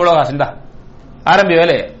 எவ்வளவு காசு இவ்வளவு காசு இந்தா ஆரம்பி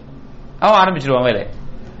வேலையை, அவன் ஆரம்பிச்சிருவான் வேலையை.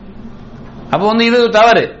 அப்ப இது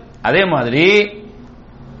தவறு. அதே மாதிரி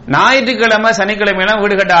ஞாயிற்றுக்கிழமை சனிக்கிழமை எல்லாம்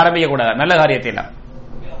வீடு கட்ட ஆரம்பிக்க கூடாது. நல்ல காரியத்தை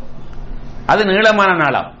அது நீளமான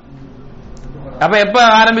நாளாம். அப்ப எப்ப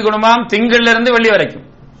ஆரம்பிக்கணுமாம்? திங்கள்ல இருந்து வெள்ளி வரைக்கும்.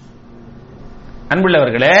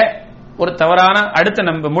 அன்புள்ளவர்களே, ஒரு தவறான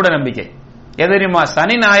அடுத்த மூட நம்பிக்கை எது தெரியுமா?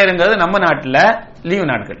 சனி ஞாயிறுங்கிறது நம்ம நாட்டில் லீவு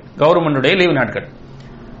நாட்கள், கவர்மெண்டுடைய லீவு நாட்கள்.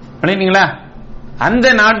 பண்ணிட்டீங்களா? அந்த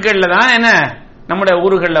நாட்கள்ல தான் என்ன நம்முடைய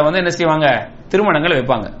ஊர்களில் என்ன செய்வாங்க? திருமணங்கள்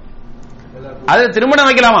வைப்பாங்க. அது திருமணம்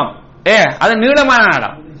வைக்கலாமா? அது நீளமான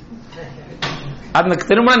நாளாம். அந்த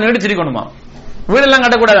திருமணம் நீடிச்சிருக்கணுமா? வீடெல்லாம்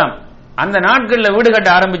கட்டக்கூடாதாம். அந்த நாட்கள்ல வீடு கட்ட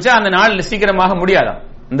ஆரம்பிச்சா அந்த நாள் சீக்கிரமாக முடியாதாம்.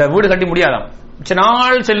 இந்த வீடு கட்டி முடியாதாம்.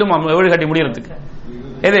 நாள் செல்லுமா வீடு கட்டி முடியறதுக்கு.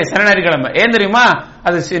 எது? சனி ஞாயிற்றுக்கிழமை. ஏன் தெரியுமா?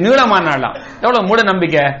 அது நீளமான நாளாம். எவ்வளவு மூட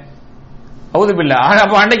நம்பிக்கை! அவுதுபில்லா.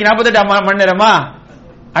 அப்ப அன்றைக்கு 48 மணி நேரமா?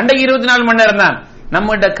 அன்றைக்கு 24 மணி நேரம் தான்.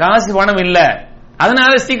 நம்மகிட்ட காசு பணம் இல்ல,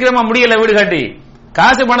 அதனால சீக்கிரமா முடியல வீடு கட்டி.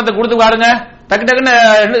 காசு பணத்தை கொடுத்து பாருங்க, டக்கு டக்குன்னு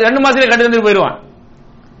 2 மாசத்துல கட்டி வந்து போயிருவான்.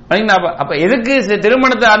 அப்ப எதுக்கு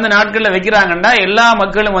திருமணத்தை அந்த நாட்கள்ல வைக்கிறாங்கன்னா எல்லா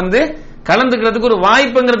மக்களும் கலந்துக்கிறதுக்கு ஒரு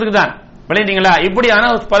வாய்ப்புங்கிறதுக்கு தான். விளையாட்டீங்களா? இப்படியான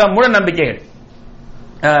பல மூட நம்பிக்கைகள்.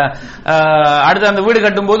 அடுத்து அந்த வீடு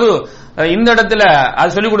கட்டும் போது இந்த இடத்துல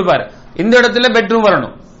அது சொல்லிக் கொடுப்பாரு, இந்த இடத்துல பெட்ரூம்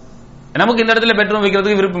வரணும். நமக்கு இந்த இடத்துல பெட்ரூம்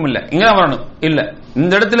வைக்கிறதுக்கு விருப்பம் இல்ல, இங்கதான் வரணும். இல்ல,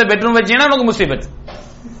 இந்த இடத்துல பெட்ரூம் வச்சீங்கன்னா நமக்கு முசீபத்.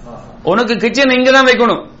 உனக்கு கிச்சன் இங்கதான்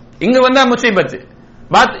வைக்கணும், இங்க வந்தா முசீபத்.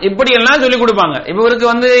 இப்படி எல்லாம் சொல்லிக் கொடுப்பாங்க. இவருக்கு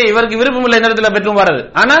இவருக்கு விருப்பம் இல்லை இந்த இடத்துல பெட்ரூம் வர்றது.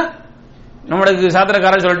 ஆனா நம்மளுக்கு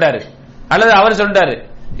சாத்திரக்காரர் சொல்லிட்டாரு, அல்லது அவர் சொல்லிட்டாரு,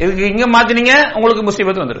 இதுக்கு இங்க மாத்தினீங்க உங்களுக்கு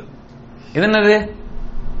முசீபத் வந்துடும். இது என்னது?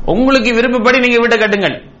 உங்களுக்கு விருப்பப்படி நீங்க வீட்டை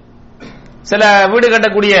கட்டுங்கள். சில வீடு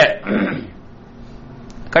கட்டக்கூடிய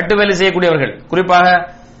கட்டு வேலை செய்யக்கூடியவர்கள், குறிப்பாக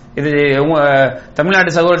இது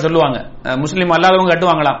தமிழ்நாட்டு சகோதரர் சொல்லுவாங்க, முஸ்லீம் அல்லாதவங்க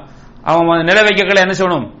கட்டுவாங்களாம். அவன் நில வைக்கல என்ன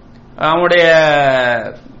சொல்லணும்? அவனுடைய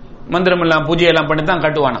மந்திரம் எல்லாம் பூஜை எல்லாம் பண்ணி தான்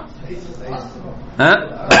கட்டுவானா.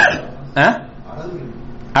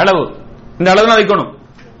 அளவு இந்த அளவு தான் வைக்கணும்.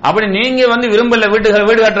 அப்படி நீங்க விரும்பல வீடு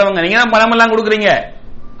கட்டுறவங்க, நீங்க தான் பணம் எல்லாம் கொடுக்குறீங்க,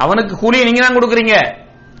 அவனுக்கு கூலியை நீங்க தான் கொடுக்குறீங்க.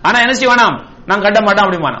 ஆனா என்ன செய்வானாம்? நான் கட்ட மாட்டான்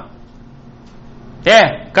அப்படிமானா.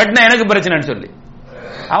 கட்டினா எனக்கு பிரச்சனைன்னு சொல்லி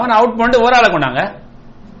அவன் அவுட் பண்ணிட்டு ஒரு ஆளை கொண்டாங்க.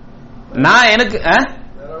 நான் எனக்கு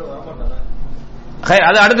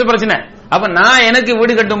அது அடுத்த பிரச்சனை. அப்ப நான் எனக்கு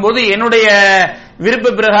வீடு கட்டும் போது என்னுடைய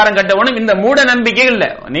விருப்ப பிரகாரம் கட்டவனும் இந்த மூட நம்பிக்கை இல்ல.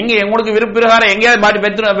 நீங்க உங்களுக்கு விருப்ப பிரகாரம் எங்கேயாவது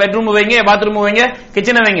பெட்ரூம் வைங்க, பாத்ரூம் வைங்க,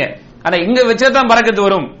 கிச்சனை வைங்க, ஆனா இங்க வச்சதான் பறக்கத்து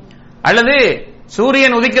வரும். அல்லது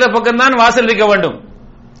சூரியன் உதிக்கிற பக்கம் தான் வாசல் வைக்க வேண்டும்,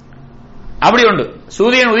 அப்படி உண்டு.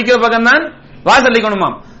 சூரியன் உதிக்கிற பக்கம் தான் வாசல்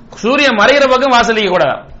வைக்கணுமாம், சூரியன் மறைகிற பக்கம் வாசல் வைக்க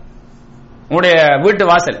கூடாதாம் உங்களுடைய வீட்டு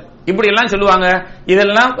வாசல். இப்படி எல்லாம் சொல்லுவாங்க.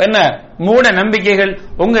 இதெல்லாம் என்ன? மூட நம்பிக்கைகள்.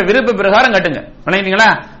 உங்க விருப்ப பிரகாரம் கட்டுங்க. நினைக்கிறீங்களா?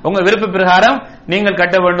 உங்க விருப்ப பிரகாரம் நீங்கள்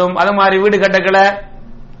கட்ட வேண்டும். அது மாதிரி வீடு கட்டக்கல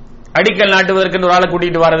அடிக்கல் நாட்டுவதற்கு ஒரு ஆளை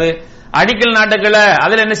கூட்டிட்டு வர்றது, அடிக்கல் நாட்டுக்கல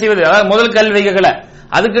அதுல என்ன செய்வது? அதாவது முதல் கல் வைக்கல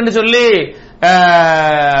அதுக்குன்னு சொல்லி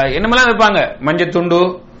என்னமெல்லாம் வைப்பாங்க, மஞ்சள் துண்டு,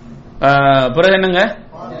 பிறகு என்னங்க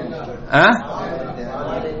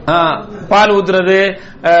பால் ஊத்துறது,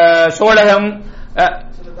 சோளகம்,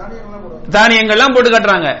 தானியங்கள்லாம் போட்டு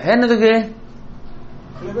கட்டுறாங்க. என்னதுக்கு?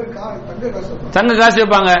 தங்க காசு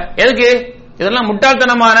வைப்பாங்க. எதுக்கு? இதெல்லாம்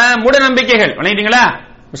முட்டாள்தனமான மூட நம்பிக்கைகள். பண்ணிட்டீங்களா?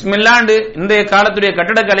 பிஸ்மில்லாண்டு இன்றைய காலத்துடைய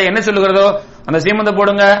கட்டடக்கலை என்ன சொல்லுகிறதோ அந்த சீமந்த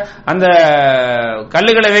போடுங்க, அந்த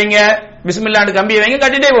கல்லுகளை வைங்க, பிஸ்மில்லாண்டு கம்பியை வைங்க,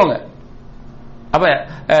 கட்டிட்டே போங்க. அப்ப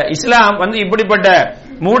இஸ்லாம் இப்படிப்பட்ட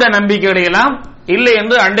மூட நம்பிக்கைகளை எல்லாம் இல்லை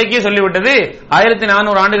என்று அன்றைக்கே சொல்லிவிட்டது.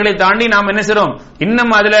 1400 ஆண்டுகளை தாண்டி நாம் என்ன செய்றோம்?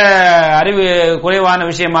 இன்னும் அதுல அறிவு குறைவான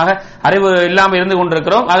விஷயமாக அறிவு இல்லாமல் இருந்து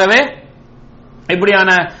கொண்டிருக்கிறோம். ஆகவே இப்படியான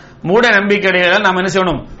மூட நம்பிக்கைகளை நாம் என்ன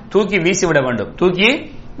செய்யணும்? தூக்கி வீசிவிட வேண்டும், தூக்கி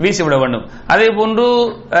வீசிவிட வேண்டும். அதே போன்று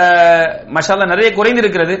மஷாலா நிறைய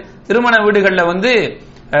குறைந்திருக்கிறது. திருமண வீடுகள்ல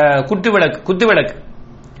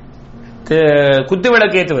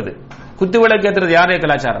குத்துவிளக்கு ஏற்றுவது. குத்துவிளக்கு ஏற்றுறது யாருடைய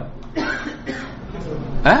கலாச்சாரம்?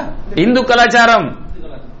 இந்து கலாச்சாரம்.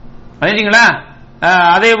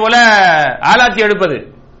 அதே போல ஆலாத்தி எடுப்பது,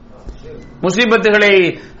 முசீபத்துகளை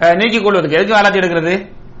நீக்கிக் கொள்வதற்கு. எதுக்கு ஆலாத்தி எடுக்கிறது?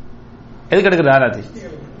 எதுக்கு எடுக்கிறது ஆலாத்தி?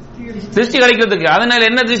 திருஷ்டி கழிக்கிறதுக்கு. அதனால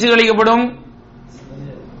என்ன திருஷ்டி கழிக்கப்படும்?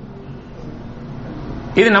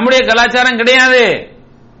 இது நம்முடைய கலாச்சாரம் கிடையாது.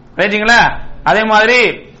 அதே மாதிரி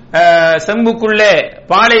செம்புக்குள்ளே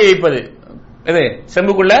பாலை வைப்பது. இது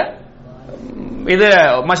செம்புக்குள்ள இது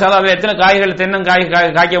மசாலா எத்தனை காய்கள் தென்னங்காய்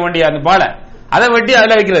காய்க்க வேண்டிய அந்த பாலை அதை வெட்டி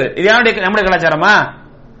அதுல வைக்கிறது, இது நம்முடைய கலாச்சாரமா?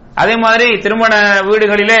 அதே மாதிரி திருமண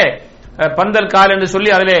வீடுகளிலே பந்தல் கால் என்று சொல்லி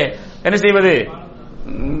அதிலே என்ன செய்வது,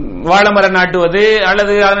 வாழை மரம் நாட்டுவது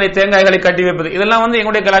அல்லது அதனுடைய தேங்காய்களை கட்டி வைப்பது, இதெல்லாம்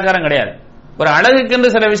எங்களுடைய கலாச்சாரம் கிடையாது. ஒரு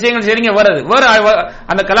அழகுக்கு சில விஷயங்கள் செய்யுங்க, வருது வேற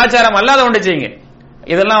அந்த கலாச்சாரம் அல்லாத ஒன்றை செய்யுங்க.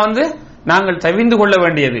 இதெல்லாம் நாங்கள் தவிர்ந்து கொள்ள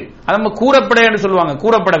வேண்டியது. அது நம்ம கூறப்படை என்று சொல்லுவாங்க.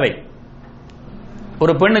 கூறப்படவை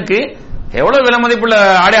ஒரு பெண்ணுக்கு எவ்வளவு விலை மதிப்புள்ள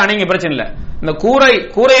ஆடை அணிங்க, பிரச்சனை இல்லை. இந்த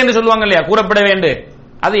கூரை என்று சொல்லுவாங்க இல்லையா, கூறப்படவை என்று,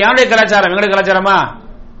 அது யாருடைய கலாச்சாரம்? எங்களுடைய கலாச்சாரமா?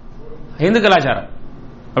 இந்து கலாச்சாரம்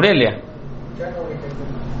அப்படியே இல்லையா?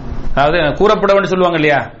 அதாவது கூறப்படவை சொல்லுவாங்க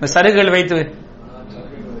இல்லையா, இந்த சருகுகள் வைத்து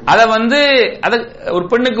அதை அதை ஒரு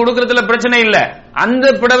பெண்ணுக்கு உடுக்கிறதுல பிரச்சனை இல்லை. அந்த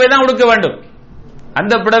புடவை தான் உடுக்க வேண்டும்,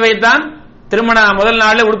 அந்த புடவை தான் திருமண முதல்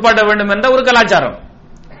நாளில் உடுப்பாட்ட வேண்டும் என்ற ஒரு கலாச்சாரம்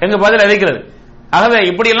எங்க பதில் அழைக்கிறது. ஆகவே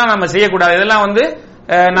இப்படியெல்லாம் நம்ம செய்யக்கூடாது. இதெல்லாம்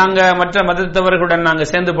நாங்க மற்ற மதத்தவர்களுடன் நாங்க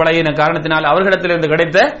சேர்ந்து பழகின காரணத்தினால் அவர்களிடத்திலிருந்து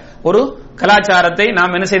கிடைத்த ஒரு கலாச்சாரத்தை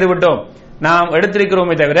நாம் என்ன செய்து விட்டோம், நாம்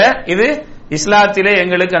எடுத்திருக்கிறோமே தவிர இது இஸ்லாத்திலே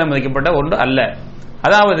எங்களுக்கு அனுமதிக்கப்பட்ட ஒன்று அல்ல.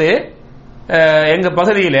 அதாவது எங்க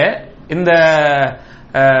பகுதியில இந்த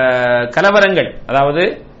கலவரங்கள், அதாவது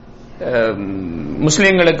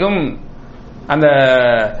முஸ்லிம்களுக்கும் அந்த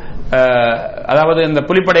அதாவது இந்த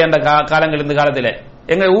புலிப்படை அந்த காலங்கள், இந்த காலத்தில்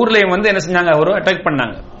எங்க ஊர்லயும் என்ன செஞ்சாங்க, ஒரு அட்டாக்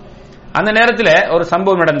பண்ணாங்க. அந்த நேரத்தில் ஒரு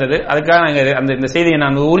சம்பவம் நடந்தது. அதுக்காக அந்த இந்த செய்தியை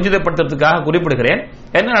நான் ஊர்ஜிதப்படுத்துறதுக்காக குறிப்பிடுகிறேன்.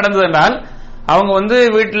 என்ன நடந்தது என்றால், அவங்க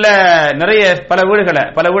வீட்டுல நிறைய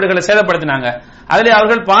பல வீடுகளை சேதப்படுத்தினாங்க. அதில்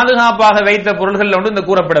அவர்கள் பாதுகாப்பாக வைத்த பொருள்கள் இந்த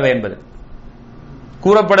கூறப்படவை என்பது,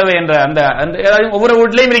 கூறப்படவை என்ற அந்த ஒவ்வொரு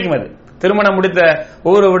வீட்டிலையும் இருக்கும். அது திருமணம் முடித்த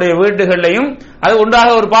ஒவ்வொருடைய வீட்டுகளிலையும் அது ஒன்றாக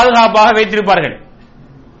ஒரு பாதுகாப்பாக வைத்திருப்பார்கள்.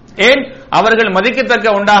 ஏன்? அவர்கள் மதிக்கத்தக்க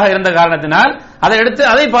ஒன்றாக இருந்த காரணத்தினால் அதை எடுத்து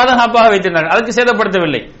அதை பாதுகாப்பாக வைத்திருந்தார்கள், அதுக்கு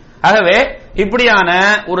சேதப்படுத்தவில்லை. ஆகவே இப்படியான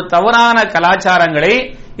ஒரு தவறான கலாச்சாரங்களை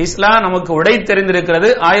இஸ்லாம் நமக்கு உடை தெரிந்திருக்கிறது.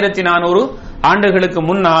 1400 ஆண்டுகளுக்கு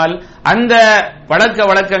முன்னால் அந்த பழக்க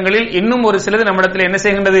வழக்கங்களில் இன்னும் ஒரு சிலது நம்மிடத்தில் என்ன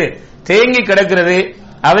செய்கின்றது, தேங்கி கிடக்கிறது.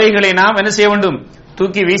 அவைகளை நாம் என்ன செய்ய வேண்டும்,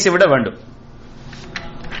 தூக்கி வீசிவிட வேண்டும்.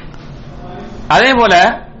 அதே போல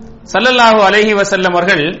ஸல்லல்லாஹு அலைஹி வஸல்லம்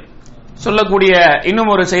அவர்கள் சொல்லக்கூடிய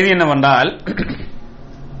இன்னும் ஒரு செய்தி என்னவென்றால்,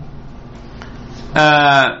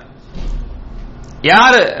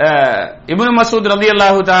 யார் இப்னு மஸ்ஊத்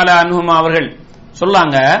ரலியல்லாஹு தஆலா அன்ஹுமா அவர்கள்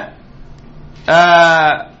சொல்லாங்க,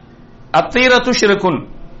 அத்தீரத்து ஷிர்குன்,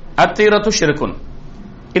 அத்தீரத்து ஷிர்குன்,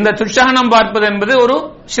 இந்த துர்ச்சானம் பார்ப்பது என்பது ஒரு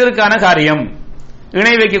ஷிர்கான காரியம்,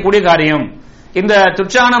 இணை வைக்கக்கூடிய காரியம். இந்த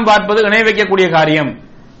துர்ச்சானம் பார்ப்பது இணை வைக்கக்கூடிய காரியம்.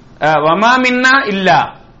 வமா மின்னா இல்லா,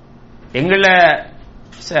 எங்கள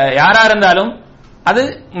யாரா இருந்தாலும் அது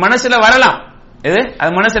மனசுல வரலாம், அது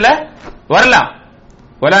மனசுல வரலாம்.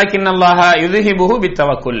 வலாக்கின் அல்லாஹ யுதுஹிபுஹு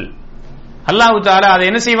பித்தவக்குல், அல்லாஹ் தஆலா அதை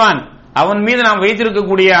என்ன செய்வான், அவன் மீது நாம்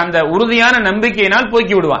வைத்திருக்கக்கூடிய அந்த உறுதியான நம்பிக்கையினால்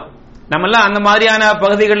போக்கி விடுவான். நம்ம எல்லாம் அந்த மாதிரியான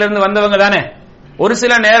பகுதிகளில் இருந்து வந்தவங்க தானே. ஒரு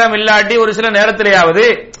சில நேரம் இல்லாட்டி ஒரு சில நேரத்திலேயாவது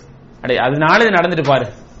அதனால இது நடந்துட்டு பாரு,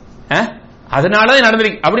 அதனால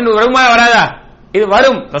நடந்திருக்கு அப்படின்னு வருமா வராதா? இது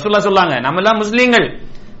வரும். ரசூலுல்லாஹ் சொல்லாங்க, நம்ம எல்லாம் முஸ்லீம்கள்,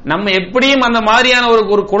 நம்ம எப்படியும் அந்த மாதிரியான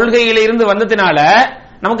ஒரு கொள்கையில இருந்து வந்ததுனால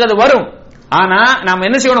நமக்கு அது வரும். ஆனா நாம்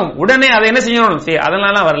என்ன செய்யணும், உடனே அதை என்ன செய்யணும்,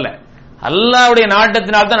 அதனால வரல, அல்லாஹ்வுடைய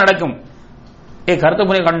நாட்டத்தினால் தான் நடக்கும். கருத்து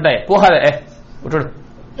புரிய கண்டே போகாத விட்டுடு,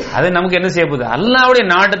 அது நமக்கு என்ன செய்ய போகுது, அல்லாஹ்வுடைய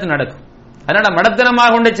நாட்டத்தில் நடக்கும். அதனால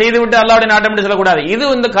மடத்தனமாக கொண்டு செய்து விட்டு அல்லாஹ்வுடைய நாட்டம் என்று சொல்லக்கூடாது. இது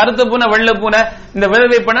இந்த கருத்து பூனை வெள்ள பூனை இந்த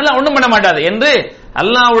விதவை பண்ணல ஒன்றும் பண்ண மாட்டாது என்று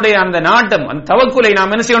அல்லாஹ்வுடைய அந்த நாட்டம், அந்த தவக்குலை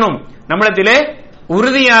நாம் என்ன செய்யணும், நம்மிடத்திலே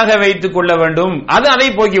உறுதியாக வைத்துக் கொள்ள வேண்டும். அது அதை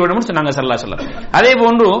போக்கி விடும் சொன்னாங்க ஸல்லல்லாஹு அலைஹி வஸல்லம். அதே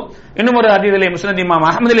போன்று இன்னும் ஒரு ஹதீஸிலே முஸ்னத் இமாம்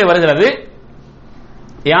அஹ்மதிலே வருகிறது,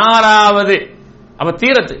 யாராவது அப்ப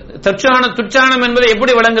தீரத்து துச்சானம் என்பது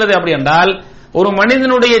எப்படி விளங்குறது அப்படி என்றால், ஒரு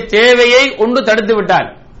மனிதனுடைய தேவையை ஒன்று தடுத்து விட்டால்,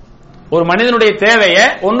 ஒரு மனிதனுடைய தேவையை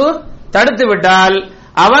ஒன்று தடுத்து விட்டால்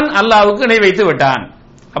அவன் அல்லாஹ்வுக்கு இணை வைத்து விட்டான்.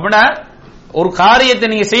 அப்படின்னா ஒரு காரியத்தை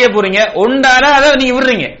நீங்க செய்ய போறீங்க, ஒன்றால அதை நீங்க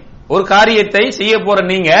விடுறீங்க. ஒரு காரியத்தை செய்ய போற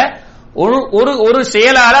நீங்க ஒரு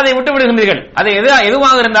செயலால அதை விட்டு விடுகின்றீர்கள். அது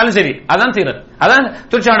எதுவாக இருந்தாலும் சரி, அதான் தீரத், அதான்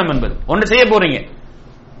துச்சானம் என்பது. ஒன்று செய்ய போறீங்க,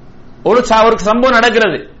 ஒரு சம்பவம்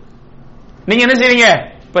நடக்கிறது, நீங்க என்ன செய்வீங்க,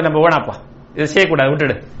 இப்ப நம்ம வேணாப்பா இதை செய்யக்கூடாது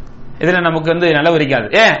விட்டுடு, இதுல நமக்கு நல்ல இருக்காது,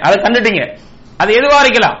 அதை கண்டுட்டீங்க, அது எதுவா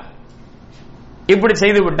இருக்கலாம். இப்படி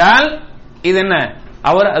செய்து விட்டால் இது என்ன,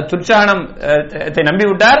 அவர் துச்சானத்தை நம்பி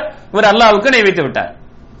விட்டார், இவர் அல்லாஹ்வுக்கு இணை வைத்து விட்டார்.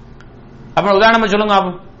 அப்புறம் உதாரணமா சொல்லுங்க,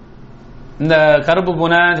 இந்த கருப்பு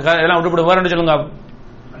பூனை இதெல்லாம் விட்டு வேறு சொல்லுங்க.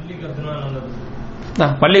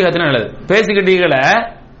 பள்ளி கத்தினா நல்லது. பேசிக்கிட்டீங்கள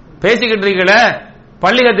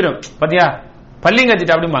பள்ளி கத்திடும் பாத்தியா, பள்ளி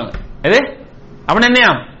கத்திட்டு அப்படிம்பாங்க. எது அவன்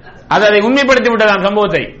என்னையா, அதை உண்மைப்படுத்தி விட்டதான்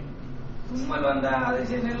சம்பவத்தை.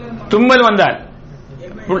 தும்மல் வந்தால்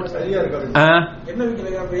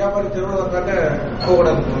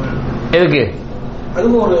எதுக்கு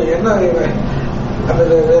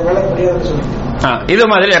இது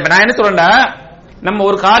மாதிரி நான் என்ன சொல்றேன்டா, நம்ம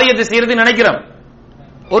ஒரு காரியத்தை செய்யறது நினைக்கிறோம்,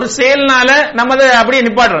 ஒரு செயல்னால நம்ம அதை அப்படியே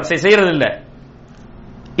நிப்பாடுறோம், செய்யறது இல்ல.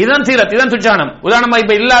 இதுதான் சீரத், இதுதான் துச்சானம். உதாரணமா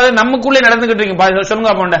இப்ப இல்லாத நமக்குள்ளே நடந்துகிட்டு இருக்கு.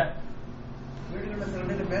 சொல்லுங்க போண்ட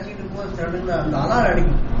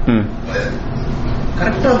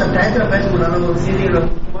கரெக்டா அந்த டயத்துல பேசக்கூடாது. ஒரு சீரியல்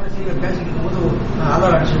பேசிக்கிட்டு போது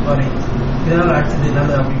ஆதார் அடிச்சிருப்பாரு, இதனால அடிச்சது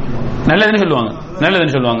நல்லது அப்படின்னு நல்லதுன்னு சொல்லுவாங்க.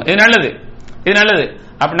 நல்லதுன்னு சொல்லுவாங்க. இது நல்லது, இது நல்லது.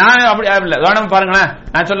 அப்ப நான் அப்படி கவனம் பாருங்களேன்,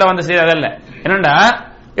 நான் சொல்ல வந்த செய்தி அதல்ல. என்னண்டா,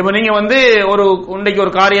 இப்ப நீங்க ஒரு இன்றைக்கு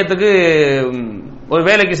ஒரு காரியத்துக்கு ஒரு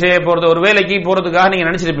வேலைக்கு செய்ய போறது, ஒரு வேலைக்கு போறதுக்காக நீங்க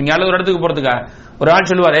நினைச்சிருப்பீங்க, அல்லது ஒரு இடத்துக்கு போறதுக்காக ஒரு ஆள்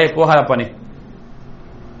சொல்லுவார், ஏய் போகாதப்பா நீ.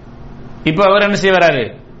 இப்ப அவர் என்ன செய்ய வராரு,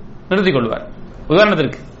 நிறுத்திக் கொள்வார்.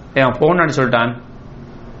 உதாரணத்திற்கு ஏன் போகணும்னு சொல்லிட்டான்,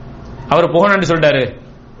 அவர் போகணும்னு சொல்லிட்டாரு,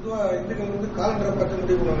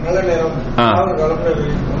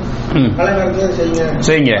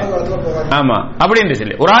 செய்யுங்க ஆமா அப்படின்னு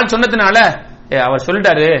சொல்லி ஒரு ஆள் சொன்னதுனால அவர்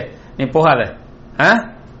சொல்லிட்டாரு நீ போகாத,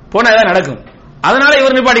 போனா ஏதாவது நடக்கும், அதனால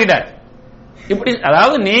இவர் நிப்பாட்டிக்கிட்டார். இப்படி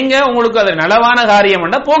அதாவது நீங்க உங்களுக்கு அது நலவான காரியம்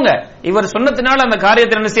போங்க, இவர் சொன்னதுனால அந்த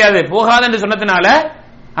காரியத்தை என்ன செய்யாது, போகாத என்று சொன்னதுனால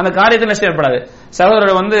அந்த காரியத்தை என்ன செய்யப்படாது.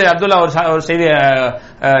 சகோதரர் அப்துல்லா ஒரு செய்தியை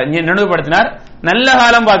நினைவுபடுத்தினார். நல்ல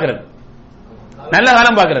காலம் பாக்குறது, நல்ல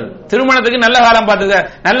காலம் பாக்குறது, திருமணத்துக்கு நல்ல காலம் பார்த்துக்க,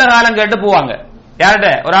 நல்ல காலம் கேட்டு போவாங்க. யார்கிட்ட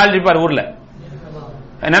ஒரு ஆள் இருப்பார் ஊர்ல,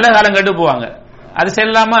 நல்ல காலம் கேட்டு போவாங்க. அது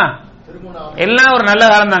செல்லாமா, எல்லாம் ஒரு நல்ல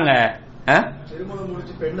காலம் தாங்க.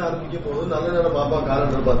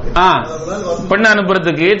 பெண்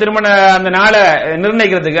அனுப்புறதுக்கு, திருமண அந்த நாளை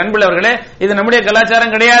நிர்ணயிக்கிறதுக்கு, அன்புள்ளவர்களே இது நம்முடைய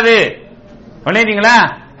கலாச்சாரம் கிடையாது. பண்ணிட்டீங்களா?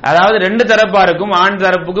 அதாவது ரெண்டு தரப்பாருக்கும், ஆண்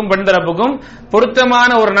தரப்புக்கும் பெண் தரப்புக்கும்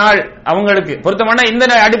பொருத்தமான ஒரு நாள், அவங்களுக்கு பொருத்தமான இந்த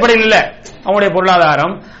அடிப்படையில் இல்ல, அவங்களுடைய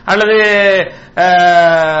பொருளாதாரம் அல்லது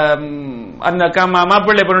அந்த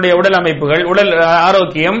மாப்பிள்ளை பெண்ணுடைய உடல் அமைப்புகள், உடல்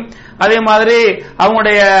ஆரோக்கியம், அதே மாதிரி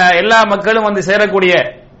அவங்களுடைய எல்லா மக்களும் சேரக்கூடிய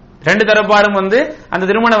ரெண்டு தரப்பாரும் அந்த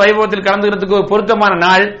திருமண வைபவத்தில் கலந்துக்கிறதுக்கு பொருத்தமான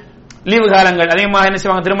நாள், லீவு காலங்கள். அதிகமாக என்ன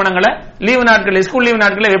செய்வாங்க, திருமணங்களை லீவு நாட்கள், ஸ்கூல் லீவு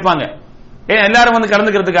நாட்களே வைப்பாங்க. எல்லாரும்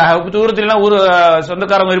கலந்துக்கிறதுக்காக, தூரத்துல ஊர்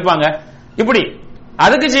சொந்தக்காரங்க இருப்பாங்க. இப்படி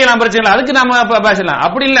அதுக்கு செய்யலாம், பிரச்சனை இல்லை, அதுக்கு நாம பேசலாம்.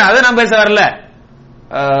 அப்படி இல்ல, அதை நான் பேச வரல.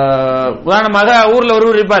 உதாரணமாக ஊர்ல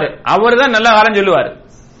ஒருவர் இருப்பாரு, அவர் தான் நல்ல காலம் சொல்லுவார்,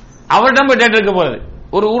 அவர்கிட்ட போய் டேட் இருக்க போறது.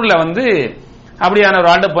 ஒரு ஊர்ல அப்படியான ஒரு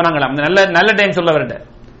ஆள்கிட்ட போனாங்களாம், நல்ல நல்ல டைம் சொல்ல அவர்கிட்ட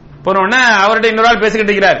போனோடனே அவர்கிட்ட இன்னொரு ஆள்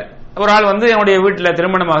பேசிக்கிட்டு இருக்கிறார். ஒரு ஆள் என்னுடைய வீட்டுல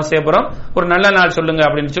திருமணமாக செய்ய போறோம், ஒரு நல்ல நாள் சொல்லுங்க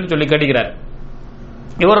அப்படின்னு சொல்லி கேட்டுக்கிறார்.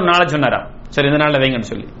 இவர் ஒரு நாளை சொன்னாராம், சரி இந்த நாள்ல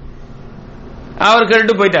வைங்கன்னு சொல்லி அவர்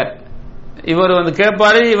கேட்டு போயிட்டார். இவர்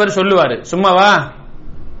கேட்பாரு, இவர் சொல்லுவாரு, சும்மாவா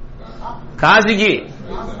காசிக்கு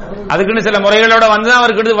அதுக்குன்னு சில முறைகளோட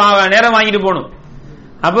அவருக்கு நேரம் வாங்கிட்டு போகணும்.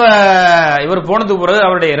 அப்ப இவர் போனதுக்கு பிறகு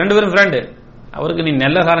அவருடைய ரெண்டு பேரும் ஃப்ரெண்டு, அவருக்கு நீ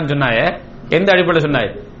நல்ல காலம் சொன்னாய, எந்த அடிப்படையில் சொன்னாய்,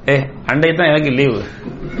 அன்றைக்கு தான் எனக்கு லீவு,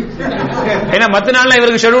 ஏன்னா மத்த நாள்ல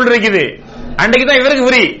இவருக்கு ஷெட்யூல் இருக்குது, அன்றைக்கு தான் இவருக்கு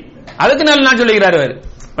ஃப்ரீ, அதுக்கு நல்ல நாள் சொல்லிக்கிறாரு அவர்.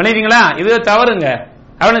 பண்ணிட்டீங்களா? இது தவறுங்க,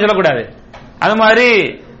 அவனு சொல்லக்கூடாது. அது மாதிரி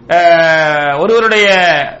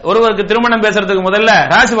ஒருவருக்கு திருமணம் பேசுறதுக்கு முதல்ல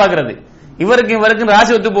ராசி பாக்குறது, இவருக்கு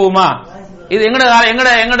ராசி ஒத்து போகுமா, இது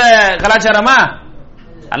எங்கட கலாச்சாரமா?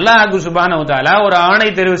 அல்லாஹ் சுப்ஹானஹு வ தஆலா ஒரு ஆணை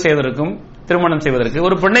தெரிவு செய்வதற்கும் திருமணம் செய்வதற்கு,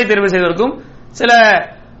 ஒரு பெண்ணை தெரிவு செய்வதற்கும் சில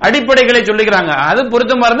அடிப்படைகளை சொல்லிக்கிறாங்க. அது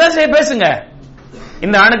பொருத்தமா இருந்தா பேசுங்க,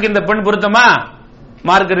 இந்த ஆணுக்கு இந்த பெண் பொருத்தமா,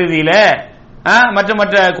 மார்க்க ரீதியில மற்ற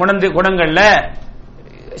மற்ற குணங்கள்ல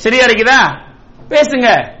சரியா இருக்குதா, பேசுங்க.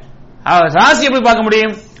 ராசி எப்படி பார்க்க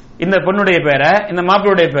முடியும்? இந்த பொண்ணுடைய பேரை, இந்த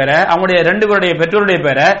மாப்பிளுடைய பேரை, அவங்களுடைய ரெண்டு பேருடைய பெற்றோருடைய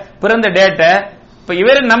பேரை, பிறந்த டேட்ட, இப்ப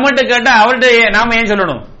இவரு நம்மகிட்ட கேட்டா அவர்கிட்ட நாம ஏன்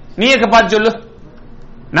சொல்லணும், நீயே பார்த்து சொல்லு.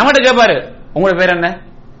 நம்மகிட்ட கேட்பாரு, உங்களோட பேர் என்ன,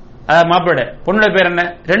 மாப்பிளோட பொண்ணுடைய பேர் என்ன,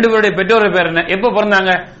 ரெண்டு பேருடைய பெற்றோருடைய பேர் என்ன, எப்ப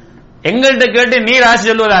பிறந்தாங்க, எங்கள்கிட்ட கேட்டு நீ ராசி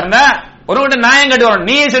சொல்லுவதா இருந்தா ஒருவட்ட நான் ஏன் கேட்டு வரணும்,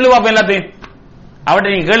 நீயே சொல்லு பாப்ப எல்லாத்தையும்.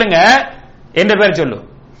 அவர்கிட்ட நீங்க கேளுங்க, என் பேர் சொல்லு,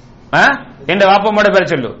 என் வாப்பம்மாட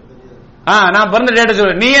பேர் சொல்லு, நான் பிறந்த டேட்ட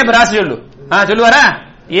சொல்லு, நீயே ராசி சொல்லு, சொல்லுவாரா?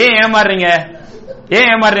 ஏன் ஏமாறுறீங்க, ஏன்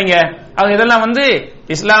ஏமாறுறீங்க? அவங்க இதெல்லாம்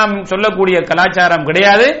இஸ்லாம் சொல்லக்கூடிய கலாச்சாரம்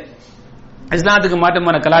கிடையாது, இஸ்லாத்துக்கு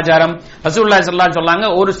மாற்றமான கலாச்சாரம். ரசூலுல்லாஹி ஸல்லல்லாஹு அலைஹி வஸல்லம் சொன்னாங்க,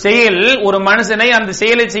 ஒரு செயல் ஒரு மனுஷனை அந்த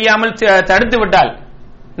செயலை செய்யாமல் தடுத்து விட்டால்,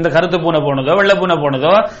 இந்த கருத்து பூனை போனதோ, வெள்ளை பூனை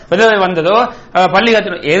போனதோ, விதவை வந்ததோ, பள்ளி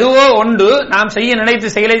எதுவோ ஒன்று நாம் செய்ய நினைத்து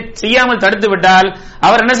செயலை செய்யாமல் தடுத்து விட்டால்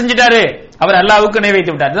அவர் என்ன செஞ்சிட்டாரு, அவர் அல்லாஹ்வுக்கு இணை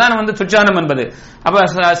வைத்து விட்டார். இதுதான் சுச்சானம் என்பது. அப்ப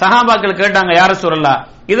சஹாபாக்கள் கேட்டாங்க, யா ரசூலல்லாஹ்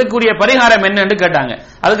இதுக்குரிய பரிகாரம் என்ன என்று கேட்டாங்க.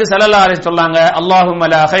 அதுக்கு ஸல்லல்லாஹு அலைஹி சொன்னாங்க, அல்லாஹும்ம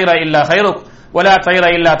லா கைர இல்லா கைருக் வலா தைர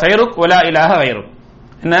இல்லா தைருக் வலா இலாஹ கைருக்.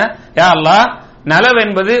 என்ன, யா அல்லாஹ் நலவு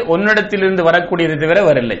என்பது உன்னிடத்திலிருந்து வரக்கூடியதை தவிர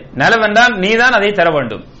வரவில்லை. நலவென்றால் நீதான் அதை தர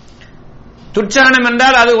வேண்டும். துர்ச்சகனம்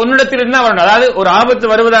என்றால் அது உன்னிடத்திலிருந்து தான் வரணும். அதாவது ஒரு ஆபத்து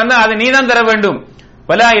வருவதாக அதை நீதான் தர வேண்டும்.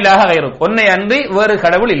 வலா இலாஹ கைருக், உன்னை அன்றி வேறு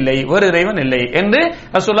கடவுள் இல்லை, வேறு இறைவன் இல்லை என்று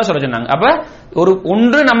ரசூலுல்லாஹ் சொல்ல சொன்னாங்க. அப்ப ஒரு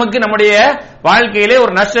ஒன்று நமக்கு நம்முடைய வாழ்க்கையிலே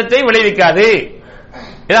ஒரு நஷ்டத்தை விளைவிக்காது,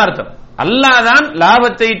 இதான் அர்த்தம். அல்லாஹ் தான்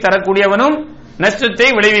லாபத்தை தரக்கூடியவனும் நஷ்டத்தை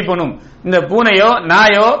விளைவிப்பனும். இந்த பூனையோ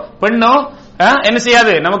நாயோ பெண்ணோ என்ன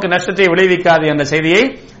செய்யாது, நமக்கு நஷ்டத்தை விளைவிக்காது என்ற செய்தியை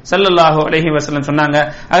ஸல்லல்லாஹு அலைஹி வஸல்லம் சொன்னாங்க.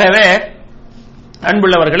 ஆகவே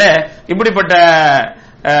அன்புள்ளவர்களே, இப்படிப்பட்ட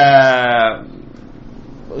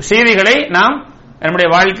செய்திகளை நாம் நம்முடைய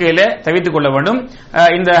வாழ்க்கையில தவித்துக் கொள்ள வேண்டும்.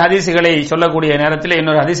 இந்த ஹதீசுகளை சொல்லக்கூடிய நேரத்தில்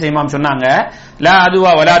இன்னொரு ஹதீஸ் இமாம் சொன்னாங்க, லா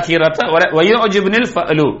அதுவா வலா தீரத வயுஜிப்னில்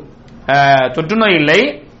ஃபஅலு, தொற்றுநோய் இல்லை,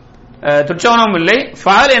 துச்சவனம் இல்லை,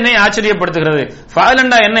 ஃபால் என்னை ஆச்சரியப்படுத்துகிறது. ஃபால்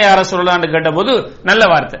என்றா என்ன யார சொல்லலாம்னு கேட்டபோது நல்ல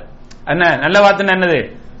வார்த்தை. என்ன நல்ல வார்த்தை என்னது?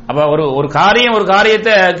 அப்ப ஒரு காரியம் ஒரு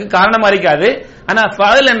காரியத்தை காரணமா இருக்காது. ஆனா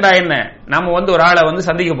ஃபால் என்றா என்ன? நாம ஒரு ஆளை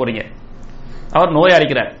சந்திக்க போறீங்க, அவர் நோயா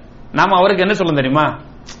இருக்கிறார். நாம அவருக்கு என்ன சொல்ல தெரியுமா?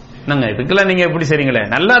 நாங்க இதுக்கெல்லாம் நீங்க எப்படி செய்றீங்களே,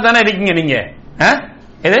 நல்லா தானே இருக்கீங்க நீங்க,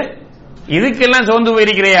 இதுக்கெல்லாம் சோர்ந்து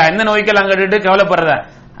போயிருக்கிறையா, இந்த நோய்க்கெல்லாம் கேட்டுட்டு கவலைப்படுறதா?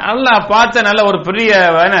 நல்லா பார்த்த நல்ல ஒரு பெரிய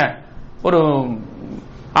ஒரு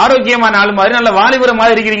ஆரோக்கியமான ஆள் மாதிரி நல்ல வாலிபுரம்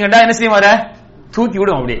மாதிரி இருக்கிறீங்கடா, என்ன செய்யும், வர தூக்கி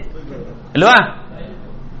விடும் அப்படியே இல்லவா?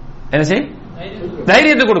 என்ன செய்யும்?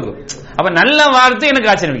 தைரியத்தை கொடுக்கும். அப்ப நல்ல வார்த்தை எனக்கு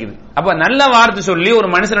ஆச்சரியம். அப்ப நல்ல வார்த்தை சொல்லி ஒரு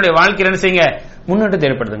மனுஷனுடைய வாழ்க்கையில் என்ன செய்யுங்க, முன்னேற்றத்தை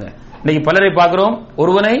ஏற்படுத்துங்க. இன்னைக்கு பலரை பார்க்கிறோம்,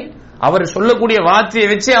 ஒருவனை அவர் சொல்லக்கூடிய வார்த்தையை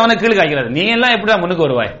வச்சு அவனை கீழ் காய்க்கிறார். நீ எல்லாம் எப்படி முன்னுக்கு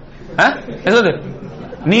வருவாய்,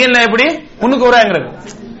 நீ எல்லாம் எப்படி முன்னுக்கு வருவாங்கிறது,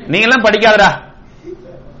 நீங்க எல்லாம் படிக்காதடா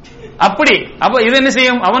அப்படி. அப்ப இது என்ன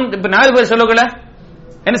செய்யும், அவன் இப்ப 4 பேர் சொல்லல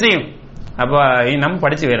என்ன செய்யும், அப்ப நம்ம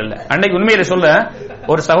படிச்சு வேற இல்ல. அன்னைக்கு உண்மையில சொல்ல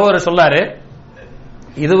ஒரு சகோதரர் சொல்லாரு,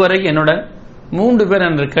 இதுவரைக்கும் என்னோட 3 பேர்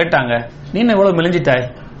என்று கேட்டாங்க, நீ என்ன இவ்வளவு மெலிஞ்சிட்டாய்,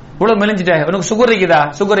 உனக்கு சுகர்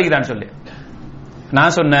இருக்குதான்னு சொல்லி.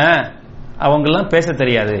 நான் சொன்னேன், அவங்க எல்லாம் பேச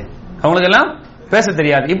தெரியாது, அவங்களுக்கு எல்லாம் பேச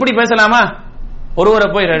தெரியாது. இப்படி பேசலாமா? ஒருவரை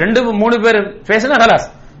போய் 2-3 பேர் பேசினா கலாஸ்,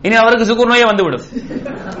 இனி அவருக்கு சுகர் நோயே வந்துவிடும்.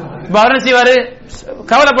 இப்ப அவர் என்ன செய்வாரு,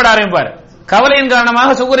 கவலைப்பட ஆரம்பிப்பார். கவலையின்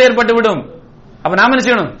காரணமாக சுகர் ஏற்பட்டு விடும். அப்ப நாம என்ன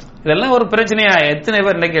செய்யணும், இதெல்லாம் ஒரு பிரச்சனையா? எத்தனை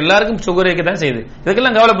பேர் இன்னைக்கு எல்லாருக்கும் சுகர் இருக்கதான் செய்யுது,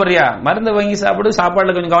 இதுக்கெல்லாம் கவலைப்படுறியா? மருந்து வாங்கி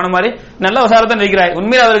சாப்பாடுல கொஞ்சம் கவனம் மாதிரி நல்ல உசாரத்தான் இருக்கிறாய்.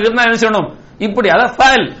 உண்மையில அவருக்கு இருந்தா என்ன செய்யணும், இப்படி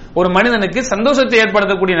அதான் ஒரு மனிதனுக்கு சந்தோஷத்தை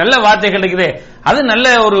ஏற்படுத்தக்கூடிய நல்ல வார்த்தைகள் இருக்குது. அது நல்ல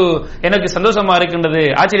ஒரு எனக்கு சந்தோஷமா இருக்கின்றது,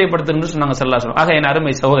 ஆச்சரியப்படுத்துன்னு சொன்னாங்க ஸல்லல்லாஹு அலைஹி வஸல்லம். ஆக என்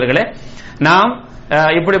அருமை சகோதரர்களே, நாம்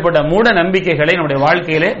இப்படிப்பட்ட மூட நம்பிக்கைகளை நம்முடைய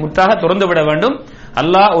வாழ்க்கையிலே முற்றாக துறந்து விட வேண்டும்.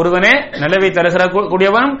 அல்லாஹ் ஒருவனே நல்லவை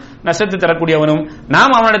தரக்கூடியவனும் நஷ்டத்தை தரக்கூடியவனும்.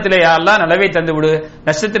 நாம் அவனிடத்திலே யா அல்லாஹ் நல்லவை தந்து விடு,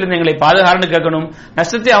 நஷ்டத்திலிருந்து எங்களை பாதுகான்னு கேட்கணும்.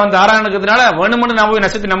 நஷ்டத்தை அவன் தாரானுக்கிறதுனால வேணுமென்று நாம போய்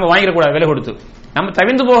நஷ்டத்தை நம்ம வாங்கிடக்கூடாது, விலை கொடுத்து நம்ம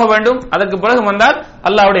தவிந்து போக வேண்டும். அதற்கு பிறகு வந்தால்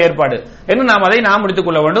அல்லாஹ்வுடைய ஏற்பாடு என்று நாம் அதை நாம் எடுத்துக்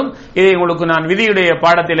கொள்ள வேண்டும். இதை உங்களுக்கு நான் விதியுடைய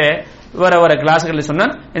பாடத்திலே வர கிளாஸ்களில்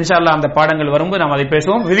சொன்னேன். இன்ஷா அல்லாஹ் அந்த பாடங்கள் வரும்போது நாம் அதை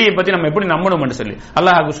பேசுவோம், விதியை பற்றி நம்ம எப்படி நம்பணும் என்று சொல்லி.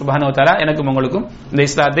 அல்லாஹ் சுப்ஹானஹு வ தஆலா எனக்கும் உங்களுக்கும் இந்த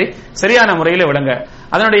இஸ்லாத்தை சரியான முறையில் விளங்க,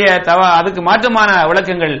 அதனுடைய அதுக்கு மாற்றமான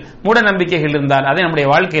விளக்கங்கள் மூட நம்பிக்கைகள் இருந்தால் அதை நம்முடைய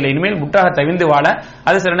வாழ்க்கையில இனிமேல் முற்றாக தவிந்து வாழ,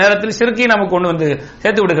 அது சில நேரத்தில் சிறுக்கி நமக்கு கொண்டு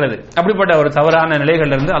சேர்த்து விடுகிறது. அப்படிப்பட்ட ஒரு தவறான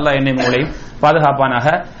நிலைகள் இருந்து அல்லாஹ் என்னை உங்களையும் பாதுகாப்பானாக.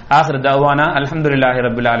 ஆகிர் தஅவானா அல்ஹம்துலில்லாஹி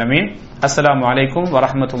ரப்பில் ஆலமீன். அஸ்ஸலாமு அலைக்கும்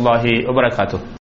வரஹ்மத்துல்லாஹி வபரகாத்துஹு.